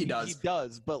 of course he does. He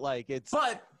does, but it's.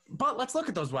 But let's look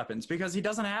at those weapons because he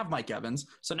doesn't have Mike Evans.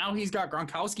 So now he's got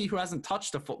Gronkowski, who hasn't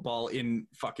touched a football in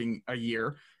fucking a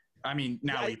year. I mean,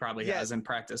 now he probably has in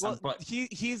practice. Well, but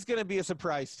he's going to be a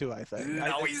surprise too, I think.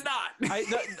 No, he's not.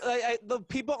 The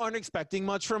people aren't expecting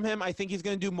much from him. I think he's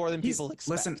going to do more than people expect.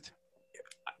 Listen,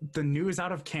 the news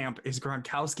out of camp is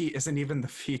Gronkowski isn't even the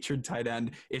featured tight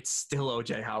end. It's still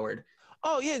O.J. Howard.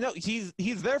 Oh, yeah, no, he's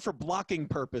there for blocking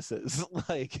purposes.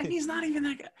 And he's not even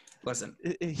that guy. Listen.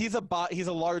 He's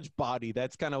a large body.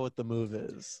 That's kind of what the move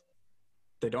is.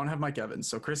 They don't have Mike Evans.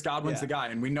 So Chris Godwin's the guy.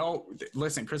 And we know,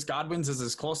 listen, Chris Godwin's is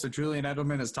as close to Julian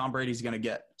Edelman as Tom Brady's going to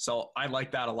get. So I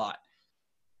like that a lot.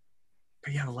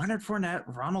 But yeah, Leonard Fournette,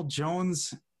 Ronald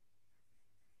Jones,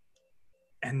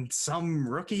 and some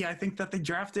rookie I think that they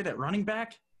drafted at running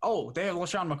back. Oh, they have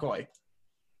LaShawn McCoy.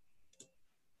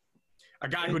 A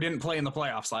guy who didn't play in the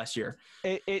playoffs last year.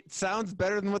 It sounds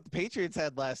better than what the Patriots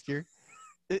had last year.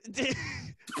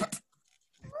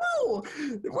 No,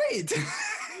 wait.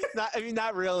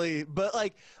 Not really, but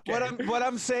like okay. what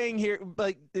I'm saying here,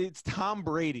 like it's Tom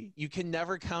Brady. You can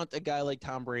never count a guy like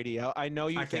Tom Brady out. I know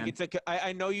you think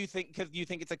I know you think because you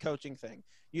think it's a coaching thing.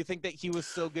 You think that he was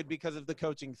so good because of the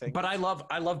coaching thing. But I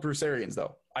love Bruce Arians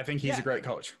though. I think he's a great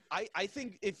coach. I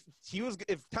think if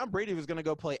Tom Brady was going to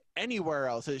go play anywhere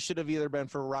else, it should have either been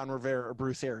for Ron Rivera or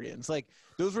Bruce Arians. Like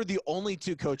those were the only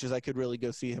two coaches I could really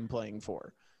go see him playing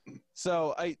for.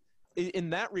 So in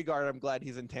that regard, I'm glad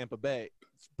he's in Tampa Bay.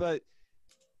 But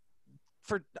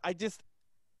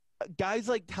guys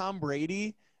like Tom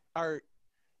Brady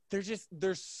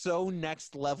they're so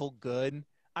next level good.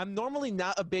 I'm normally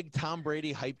not a big Tom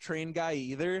Brady hype train guy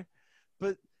either,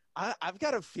 but I've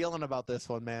got a feeling about this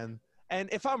one, man. And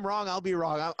if I'm wrong, I'll be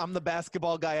wrong. I'm the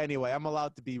basketball guy anyway. I'm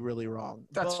allowed to be really wrong.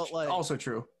 That's also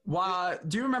true. Why?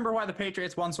 Do you remember why the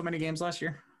Patriots won so many games last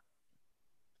year?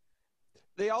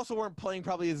 They also weren't playing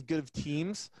probably as good of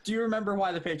teams. Do you remember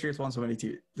why the Patriots won so many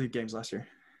games last year?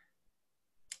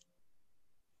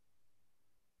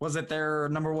 Was it their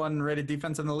number one rated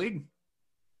defense in the league?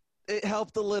 It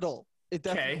helped a little. It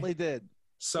definitely did.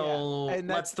 So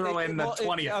let's throw in the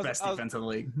 20th best defense in the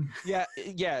league. Yeah,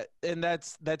 and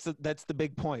that's the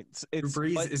big point.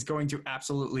 Breeze is going to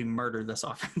absolutely murder this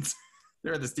offense.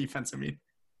 Or this defense, I mean.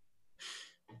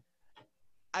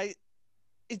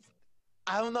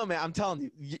 I don't know, man. I'm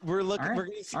telling you, we're looking. Right. We're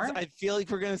gonna see, I feel like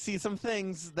we're going to see some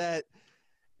things that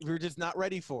we're just not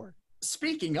ready for.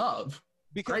 Speaking of,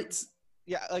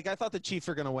 like I thought the Chiefs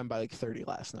were going to win by like 30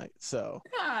 last night. So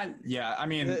yeah. I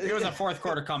mean, it was a fourth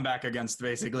quarter comeback against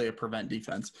basically a prevent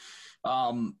defense.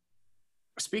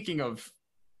 Speaking of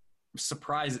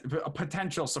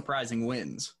potential surprising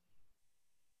wins,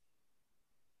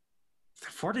 the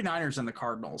 49ers and the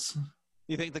Cardinals.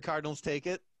 You think the Cardinals take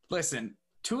it? Listen.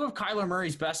 2 of Kyler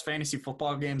Murray's best fantasy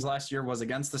football games last year was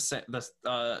against the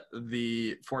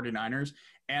 49ers,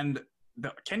 and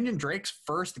Kenyon Drake's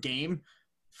first game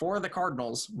for the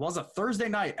Cardinals was a Thursday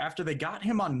night after they got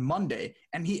him on Monday,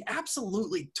 and he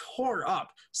absolutely tore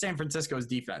up San Francisco's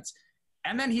defense.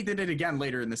 And then he did it again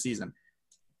later in the season.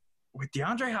 With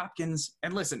DeAndre Hopkins,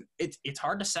 and listen, it's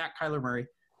hard to sack Kyler Murray.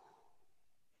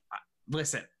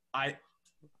 Listen, I'm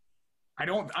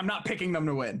not picking them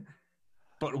to win.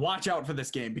 But watch out for this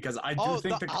game because I do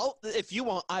think if you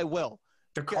want, I will.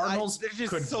 The Cardinals there's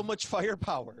just so much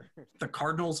firepower. The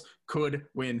Cardinals could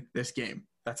win this game.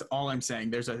 That's all I'm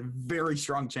saying. There's a very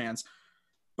strong chance.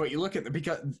 But you look at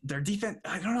because their defense,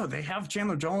 I don't know, they have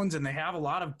Chandler Jones and they have a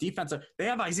lot of defensive. They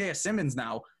have Isaiah Simmons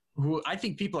now, who I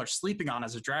think people are sleeping on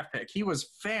as a draft pick. He was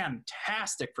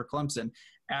fantastic for Clemson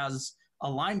as a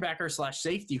linebacker /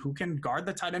 safety who can guard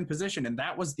the tight end position. And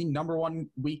that was the number one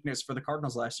weakness for the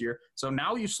Cardinals last year. So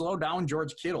now you slow down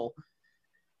George Kittle.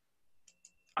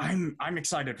 I'm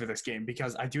excited for this game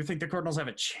because I do think the Cardinals have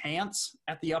a chance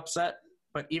at the upset,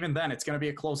 but even then it's going to be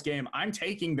a close game. I'm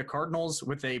taking the Cardinals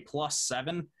with a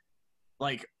 +7,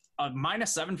 like a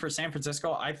 -7 for San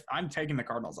Francisco. I'm taking the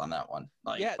Cardinals on that one.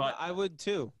 But I would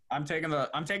too. I'm taking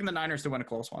the Niners to win a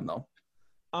close one though.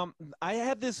 I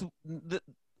have this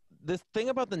thing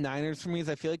about the Niners for me is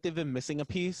I feel like they've been missing a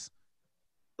piece.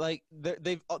 Like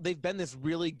they've been this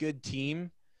really good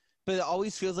team, but it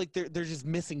always feels like they're just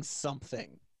missing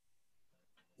something.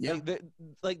 Yeah.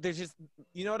 Like they're just,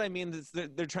 you know what I mean?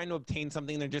 They're trying to obtain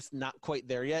something. They're just not quite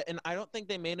there yet. And I don't think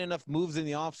they made enough moves in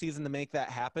the offseason to make that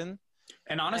happen.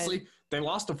 And honestly, they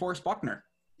lost to Forrest Buckner.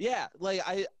 Yeah. Like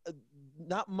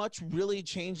not much really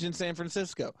changed in San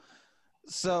Francisco.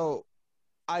 So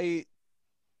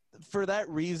for that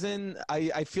reason,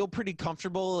 I feel pretty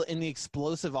comfortable in the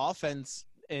explosive offense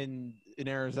in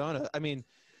Arizona. I mean,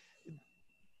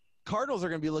 Cardinals are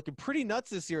going to be looking pretty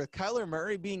nuts this year with Kyler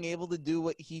Murray being able to do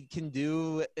what he can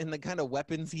do and the kind of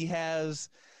weapons he has.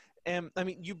 And I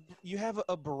mean, you have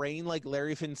a brain like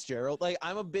Larry Fitzgerald. Like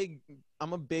I'm a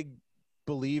big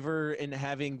believer in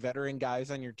having veteran guys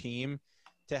on your team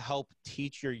to help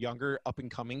teach your younger up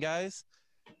and coming guys.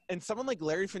 And someone like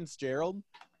Larry Fitzgerald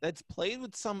that's played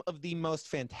with some of the most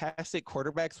fantastic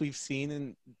quarterbacks we've seen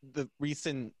in the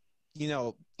recent,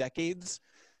 decades,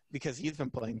 because he's been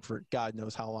playing for God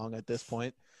knows how long at this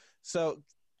point. So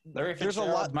Larry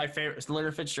Fitzgerald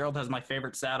has my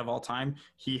favorite stat of all time.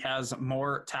 He has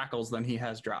more tackles than he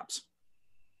has drops.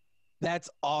 That's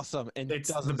awesome, and it's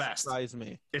doesn't the best. surprise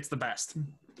me. It's the best.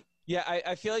 Yeah,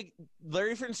 I feel like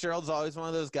Larry Fitzgerald's always one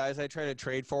of those guys I try to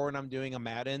trade for when I'm doing a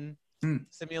Madden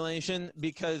simulation,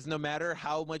 because no matter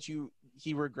how much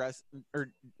he regresses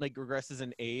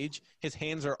in age, his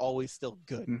hands are always still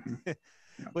good. Mm-hmm.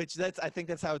 Which I think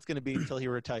that's how it's going to be until he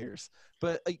retires.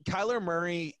 But Kyler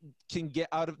Murray can get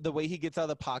out of the way he gets out of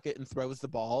the pocket and throws the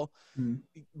ball,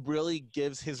 really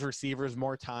gives his receivers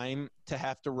more time to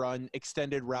have to run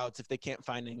extended routes if they can't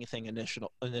find anything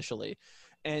initially.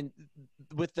 And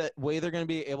with the way they're going to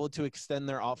be able to extend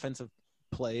their offensive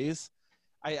plays,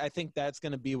 I think that's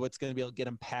going to be what's going to be able to get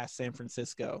them past San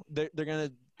Francisco. They're going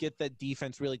to get that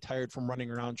defense really tired from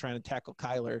running around trying to tackle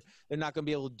Kyler. They're not going to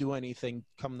be able to do anything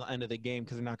come the end of the game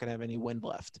because they're not going to have any wind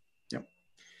left. Yep.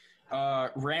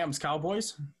 Rams,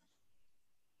 Cowboys.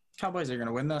 Cowboys are going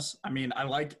to win this. I mean,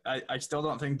 I still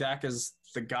don't think Dak is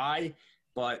the guy,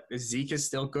 but Zeke is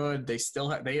still good. They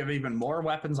have even more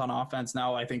weapons on offense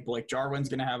now. I think Blake Jarwin's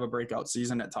going to have a breakout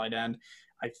season at tight end.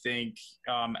 I think,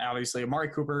 obviously, Amari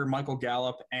Cooper, Michael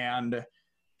Gallup, and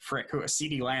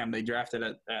CeeDee Lamb, they drafted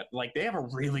at they have a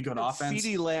really good offense.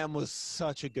 CeeDee Lamb was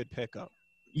such a good pickup.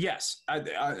 Yes.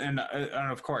 And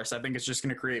of course, I think it's just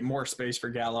going to create more space for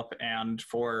Gallup and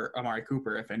for Amari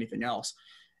Cooper, if anything else.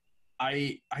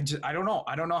 I don't know.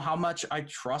 I don't know how much I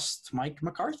trust Mike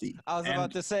McCarthy. I was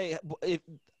about to say,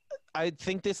 I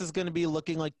think this is going to be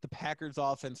looking like the Packers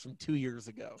offense from 2 years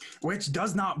ago. Which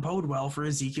does not bode well for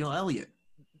Ezekiel Elliott.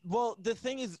 Well, the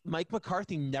thing is, Mike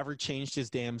McCarthy never changed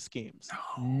his damn schemes.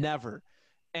 Oh. Never.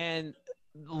 And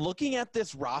looking at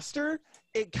this roster,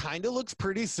 it kind of looks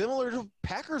pretty similar to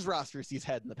Packers rosters he's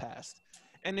had in the past.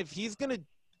 And if he's going to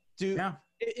do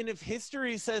 – and if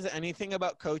history says anything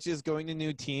about coaches going to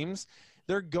new teams,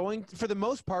 they're going – for the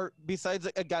most part, besides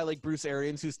a guy like Bruce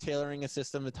Arians who's tailoring a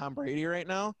system to Tom Brady right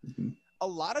now, a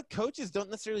lot of coaches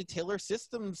don't necessarily tailor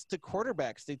systems to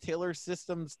quarterbacks. They tailor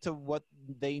systems to what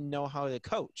they know how to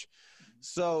coach.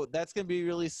 So that's going to be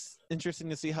really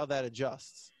interesting to see how that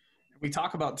adjusts. We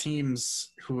talk about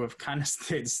teams who have kind of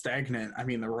stayed stagnant. I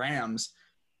mean, the Rams,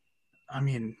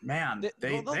 man,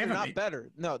 they're not better.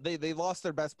 No, they lost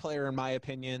their best player, in my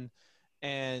opinion.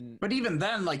 But even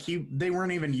then, they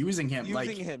weren't even using him.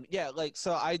 Yeah.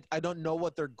 So I don't know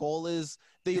what their goal is.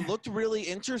 They looked really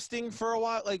interesting for a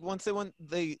while. Once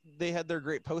they had their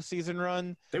great postseason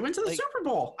run. They went to the Super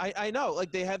Bowl. I know.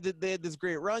 They had this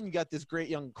great run. You got this great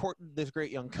young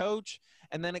coach,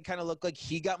 and then it kind of looked like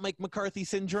he got Mike McCarthy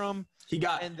syndrome. He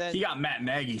got Matt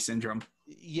Nagy syndrome.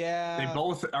 Yeah. They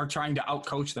both are trying to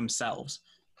outcoach themselves.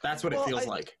 That's what it feels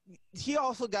like. He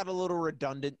also got a little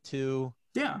redundant too.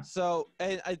 Yeah. So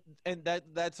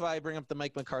that's why I bring up the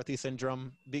Mike McCarthy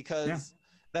syndrome, because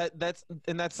that's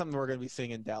something we're going to be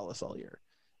seeing in Dallas all year.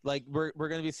 We're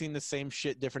going to be seeing the same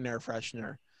shit, different air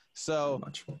freshener. So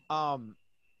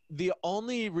the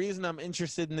only reason I'm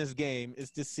interested in this game is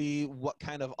to see what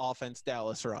kind of offense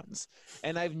Dallas runs.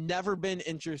 And I've never been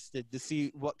interested to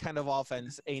see what kind of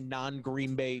offense a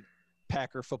non-Green Bay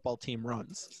Packer football team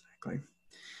runs. Exactly.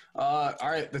 All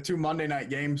right, the two Monday night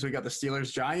games, we got the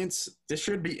Steelers-Giants. This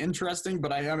should be interesting,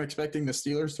 but I am expecting the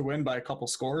Steelers to win by a couple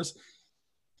scores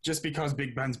just because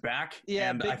Big Ben's back. Yeah,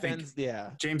 and I think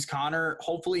James Conner,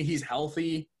 hopefully he's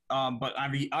healthy, but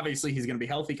obviously he's going to be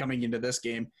healthy coming into this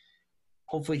game.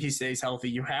 Hopefully he stays healthy.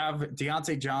 You have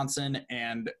Deontay Johnson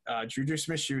and Juju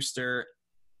Smith-Schuster.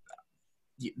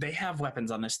 They have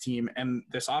weapons on this team, and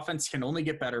this offense can only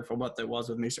get better from what it was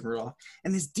with Mason Rudolph.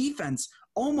 And this defense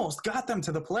almost got them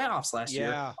to the playoffs last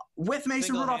year with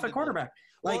Mason Rudolph at quarterback.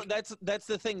 Well, that's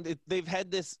the thing. They've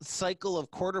had this cycle of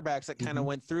quarterbacks that kind of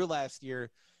went through last year,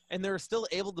 and they're still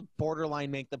able to borderline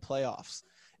make the playoffs.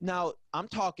 Now, I'm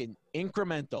talking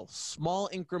incremental, small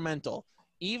incremental.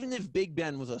 Even if Big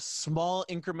Ben was a small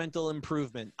incremental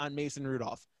improvement on Mason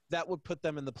Rudolph, that would put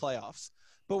them in the playoffs.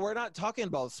 But we're not talking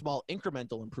about a small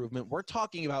incremental improvement. We're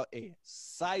talking about a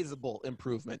sizable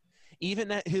improvement.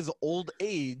 Even at his old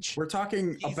age, we're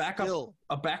talking a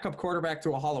backup quarterback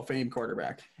to a Hall of Fame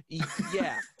quarterback.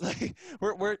 Yeah,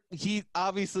 he's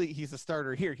a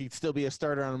starter here. He'd still be a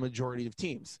starter on a majority of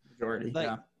teams.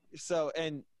 So,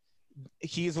 and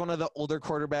he's one of the older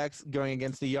quarterbacks going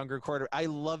against the younger quarterback. I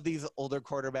love these older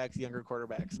quarterbacks, younger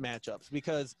quarterbacks matchups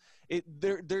because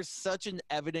there's such an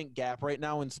evident gap right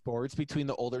now in sports between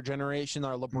the older generation,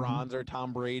 our LeBrons, our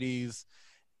Tom Brady's,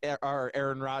 our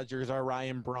Aaron Rodgers, our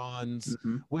Ryan Brauns,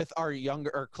 with our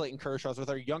Clayton Kershaw's, with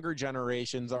our younger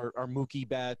generations, our Mookie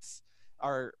Betts,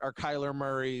 our Kyler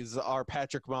Murray's, our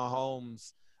Patrick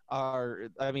Mahomes,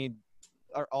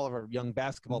 all of our young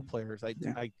basketball players. I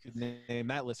could name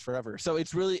that list forever. So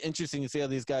it's really interesting to see how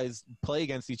these guys play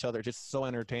against each other. Just so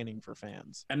entertaining for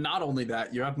fans. And not only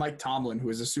that, you have Mike Tomlin, who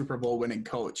is a Super Bowl winning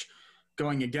coach,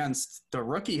 going against the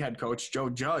rookie head coach, Joe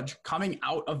Judge, coming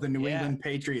out of the New England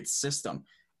Patriots system.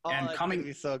 And coming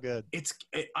be so good.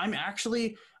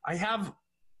 I have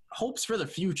hopes for the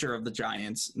future of the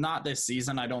Giants. Not this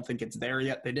season. I don't think it's there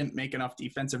yet. They didn't make enough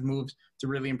defensive moves to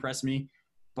really impress me.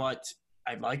 But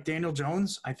I like Daniel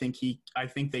Jones. I think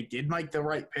they did make the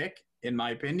right pick, in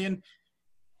my opinion.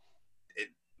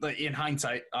 In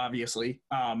hindsight, obviously.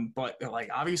 But like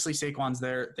obviously Saquon's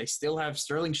there. They still have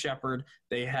Sterling Shepard.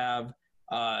 They have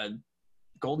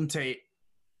Golden Tate.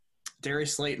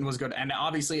 Darius Slayton was good. And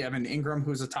obviously Evan Ingram,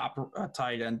 who's a top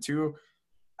tight end too.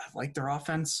 I like their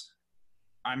offense.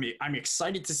 I'm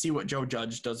excited to see what Joe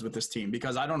Judge does with this team,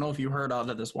 because I don't know if you heard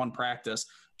of this one practice.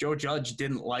 Joe Judge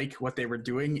didn't like what they were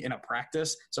doing in a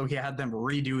practice, so he had them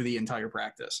redo the entire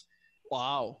practice.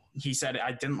 Wow. He said,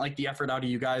 I didn't like the effort out of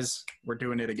you guys. We're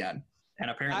doing it again. And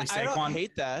apparently I don't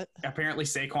hate that. Apparently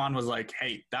Saquon was like,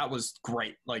 hey, that was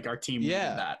great. Like our team needed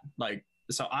that. Like,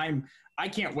 so I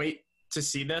can't wait to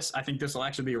see this. I think this will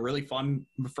actually be a really fun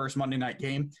first Monday night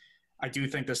game. I do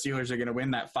think the Steelers are going to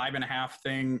win that 5.5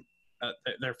 thing.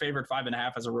 They're favored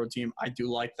 5.5 as a road team. I do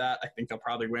like that. I think they'll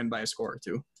probably win by a score or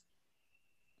two.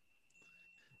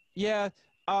 Yeah.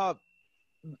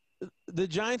 The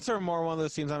Giants are more one of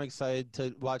those teams I'm excited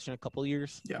to watch in a couple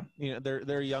years. Yeah. You know,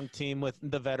 they're a young team with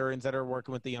the veterans that are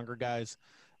working with the younger guys.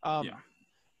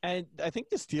 And I think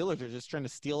the Steelers are just trying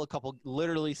to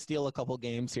literally steal a couple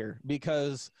games here,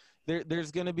 because there's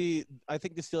going to be – I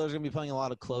think the Steelers are going to be playing a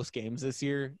lot of close games this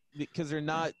year, because they're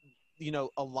not –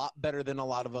 a lot better than a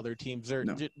lot of other teams. They're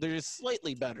just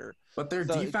slightly better. But their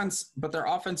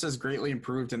offense is greatly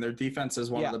improved, and their defense is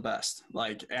one of the best.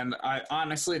 Like, and I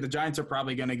honestly, the Giants are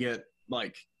probably going to get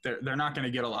they're not going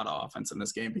to get a lot of offense in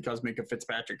this game, because Minkah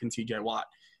Fitzpatrick and TJ Watt,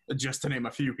 just to name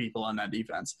a few people on that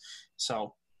defense.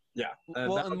 So yeah.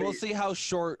 We'll see how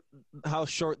short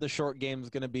the short game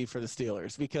is going to be for the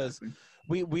Steelers, because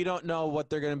we don't know what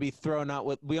they're going to be thrown out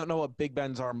with. We don't know what Big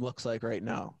Ben's arm looks like right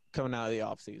now coming out of the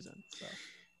offseason. So.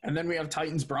 And then we have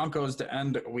Titans Broncos to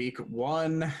end week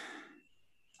 1.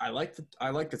 I like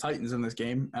the Titans in this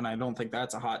game, and I don't think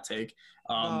that's a hot take.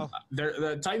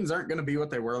 The Titans aren't going to be what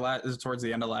they were towards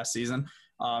the end of last season.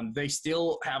 They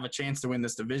still have a chance to win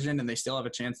this division, and they still have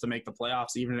a chance to make the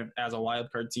playoffs, even if as a wild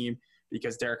card team,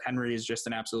 because Derrick Henry is just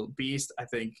an absolute beast. I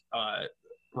think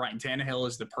Ryan Tannehill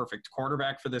is the perfect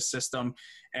quarterback for this system,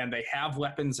 and they have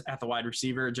weapons at the wide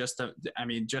receiver. Just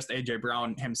A.J.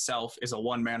 Brown himself is a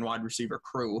one-man wide receiver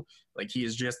crew. Like, he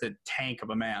is just a tank of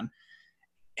a man.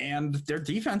 And their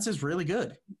defense is really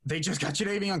good. They just got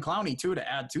Jadeveon Clowney, too, to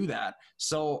add to that.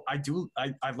 So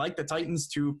I like the Titans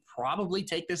to probably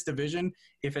take this division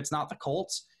if it's not the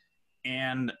Colts.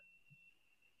 And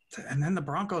then the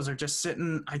Broncos are just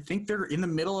sitting – I think they're in the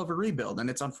middle of a rebuild. And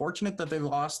it's unfortunate that they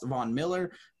lost Von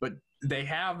Miller, but they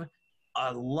have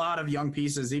a lot of young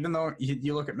pieces, even though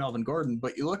you look at Melvin Gordon.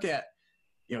 But you look at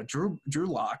Drew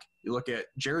Lock, you look at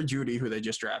Jerry Jeudy, who they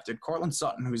just drafted, Cortland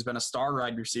Sutton, who's been a star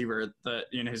wide receiver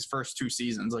in his first 2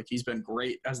 seasons. Like, he's been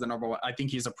great as the number one. I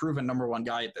think he's a proven number one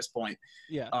guy at this point.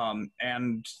 Yeah.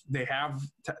 And they have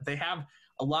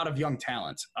a lot of young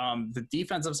talent. The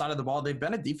defensive side of the ball, they've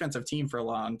been a defensive team for a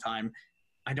long time.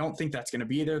 I don't think that's going to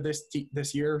be there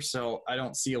this year, so I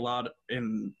don't see a lot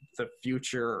in the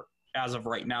future as of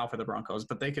right now for the Broncos,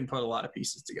 but they can put a lot of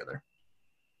pieces together.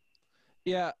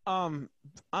 Yeah, I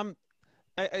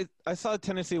saw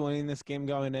Tennessee winning this game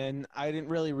going in. I didn't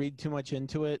really read too much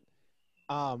into it.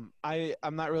 I'm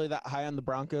not really that high on the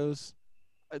Broncos,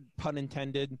 pun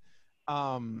intended.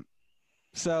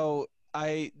 So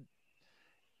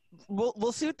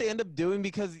we'll see what they end up doing,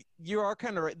 because you are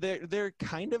kind of right. They're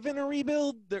kind of in a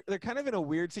rebuild. They're kind of in a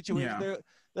weird situation.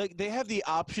 Yeah. They have the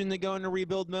option to go into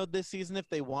rebuild mode this season if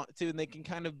they want to, and they can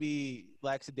kind of be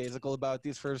lackadaisical about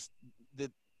these first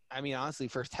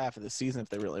half of the season if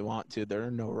they really want to. They're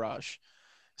in no rush.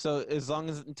 So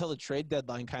until the trade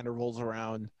deadline kind of rolls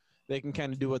around, they can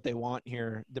kind of do what they want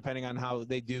here, depending on how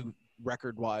they do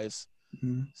record-wise.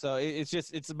 Mm-hmm. So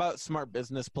it's about smart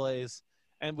business plays.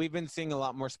 And we've been seeing a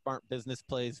lot more smart business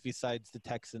plays besides the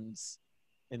Texans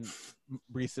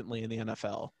recently in the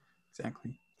NFL.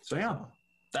 Exactly. So, yeah,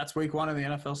 that's week 1 of the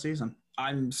NFL season.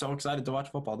 I'm so excited to watch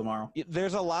football tomorrow.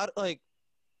 There's a lot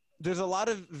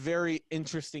of very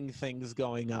interesting things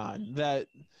going on that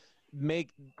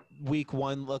make week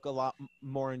 1 look a lot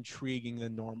more intriguing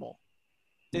than normal,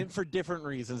 and for different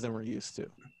reasons than we're used to.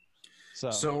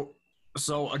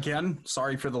 So again,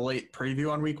 sorry for the late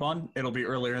preview on week 1. It'll be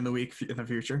earlier in the week in the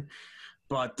future.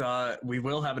 But we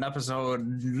will have an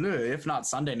episode, if not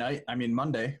Sunday night, I mean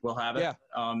Monday, we'll have it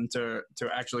to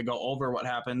actually go over what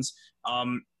happens.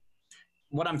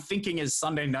 What I'm thinking is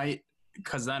Sunday night,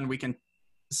 because then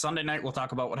Sunday night we'll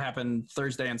talk about what happened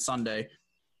Thursday and Sunday.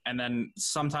 And then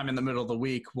sometime in the middle of the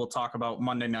week, we'll talk about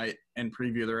Monday night and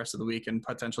preview the rest of the week, and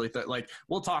potentially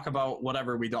we'll talk about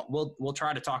whatever we don't. We'll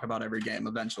try to talk about every game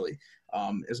eventually,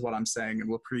 is what I'm saying, and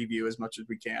we'll preview as much as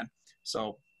we can.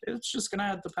 So it's just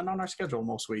gonna depend on our schedule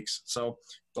most weeks. So,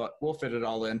 but we'll fit it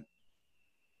all in.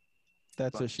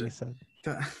 That's what she said.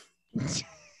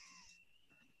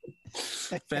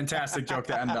 Fantastic joke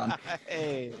to end on.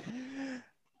 Hey.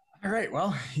 All right.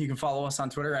 Well, you can follow us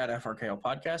on Twitter at FRKO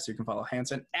Podcast. You can follow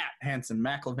Hanson at Hanson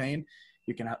McIlvaine.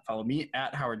 You can follow me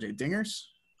at Howard J. Dingers.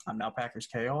 I'm now Packers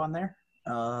KO on there.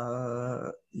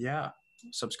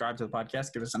 Subscribe to the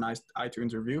podcast. Give us a nice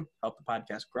iTunes review. Help the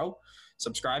podcast grow.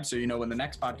 Subscribe so you know when the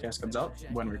next podcast comes out,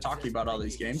 when we're talking about all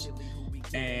these games.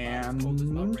 And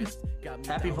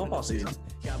happy football season.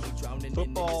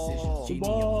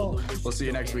 Football. We'll see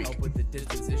you next week.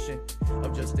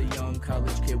 Of just a young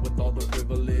college kid with all the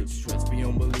privilege, stress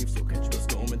beyond belief, so catch me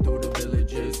storming through the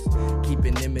villages. Keep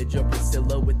an image of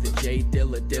Priscilla with the J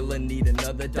Dilla. Need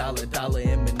another dollar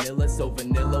in Manila, so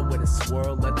vanilla with a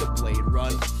swirl, let the blade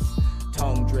run.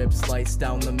 Tongue drip slice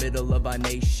down the middle of our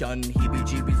nation.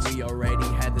 Heebie-jeebies, we already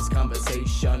had this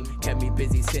conversation. Kept me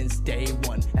busy since day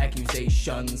one.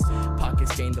 Accusations,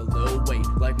 pockets gained a little weight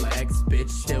like my ex-bitch.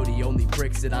 Still the only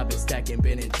bricks that I've been stacking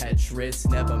been in Tetris.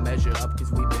 Never measure up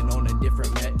cause we've been on a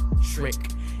different metric.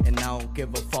 And I don't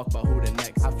give a fuck about who the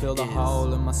next I feel the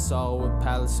hole in my soul with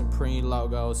Palace Supreme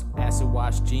logos. Acid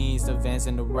wash jeans, the Vans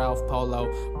and the Ralph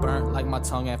Polo. Burnt like my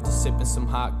tongue after sipping some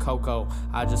hot cocoa.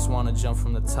 I just wanna jump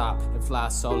from the top and fly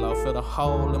solo. Feel the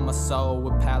hole in my soul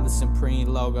with Palace Supreme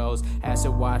logos.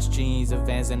 Acid wash jeans, the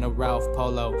Vans and the Ralph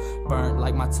Polo. Burnt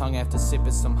like my tongue after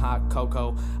sipping some hot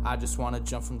cocoa. I just wanna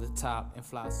jump from the top and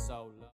fly solo.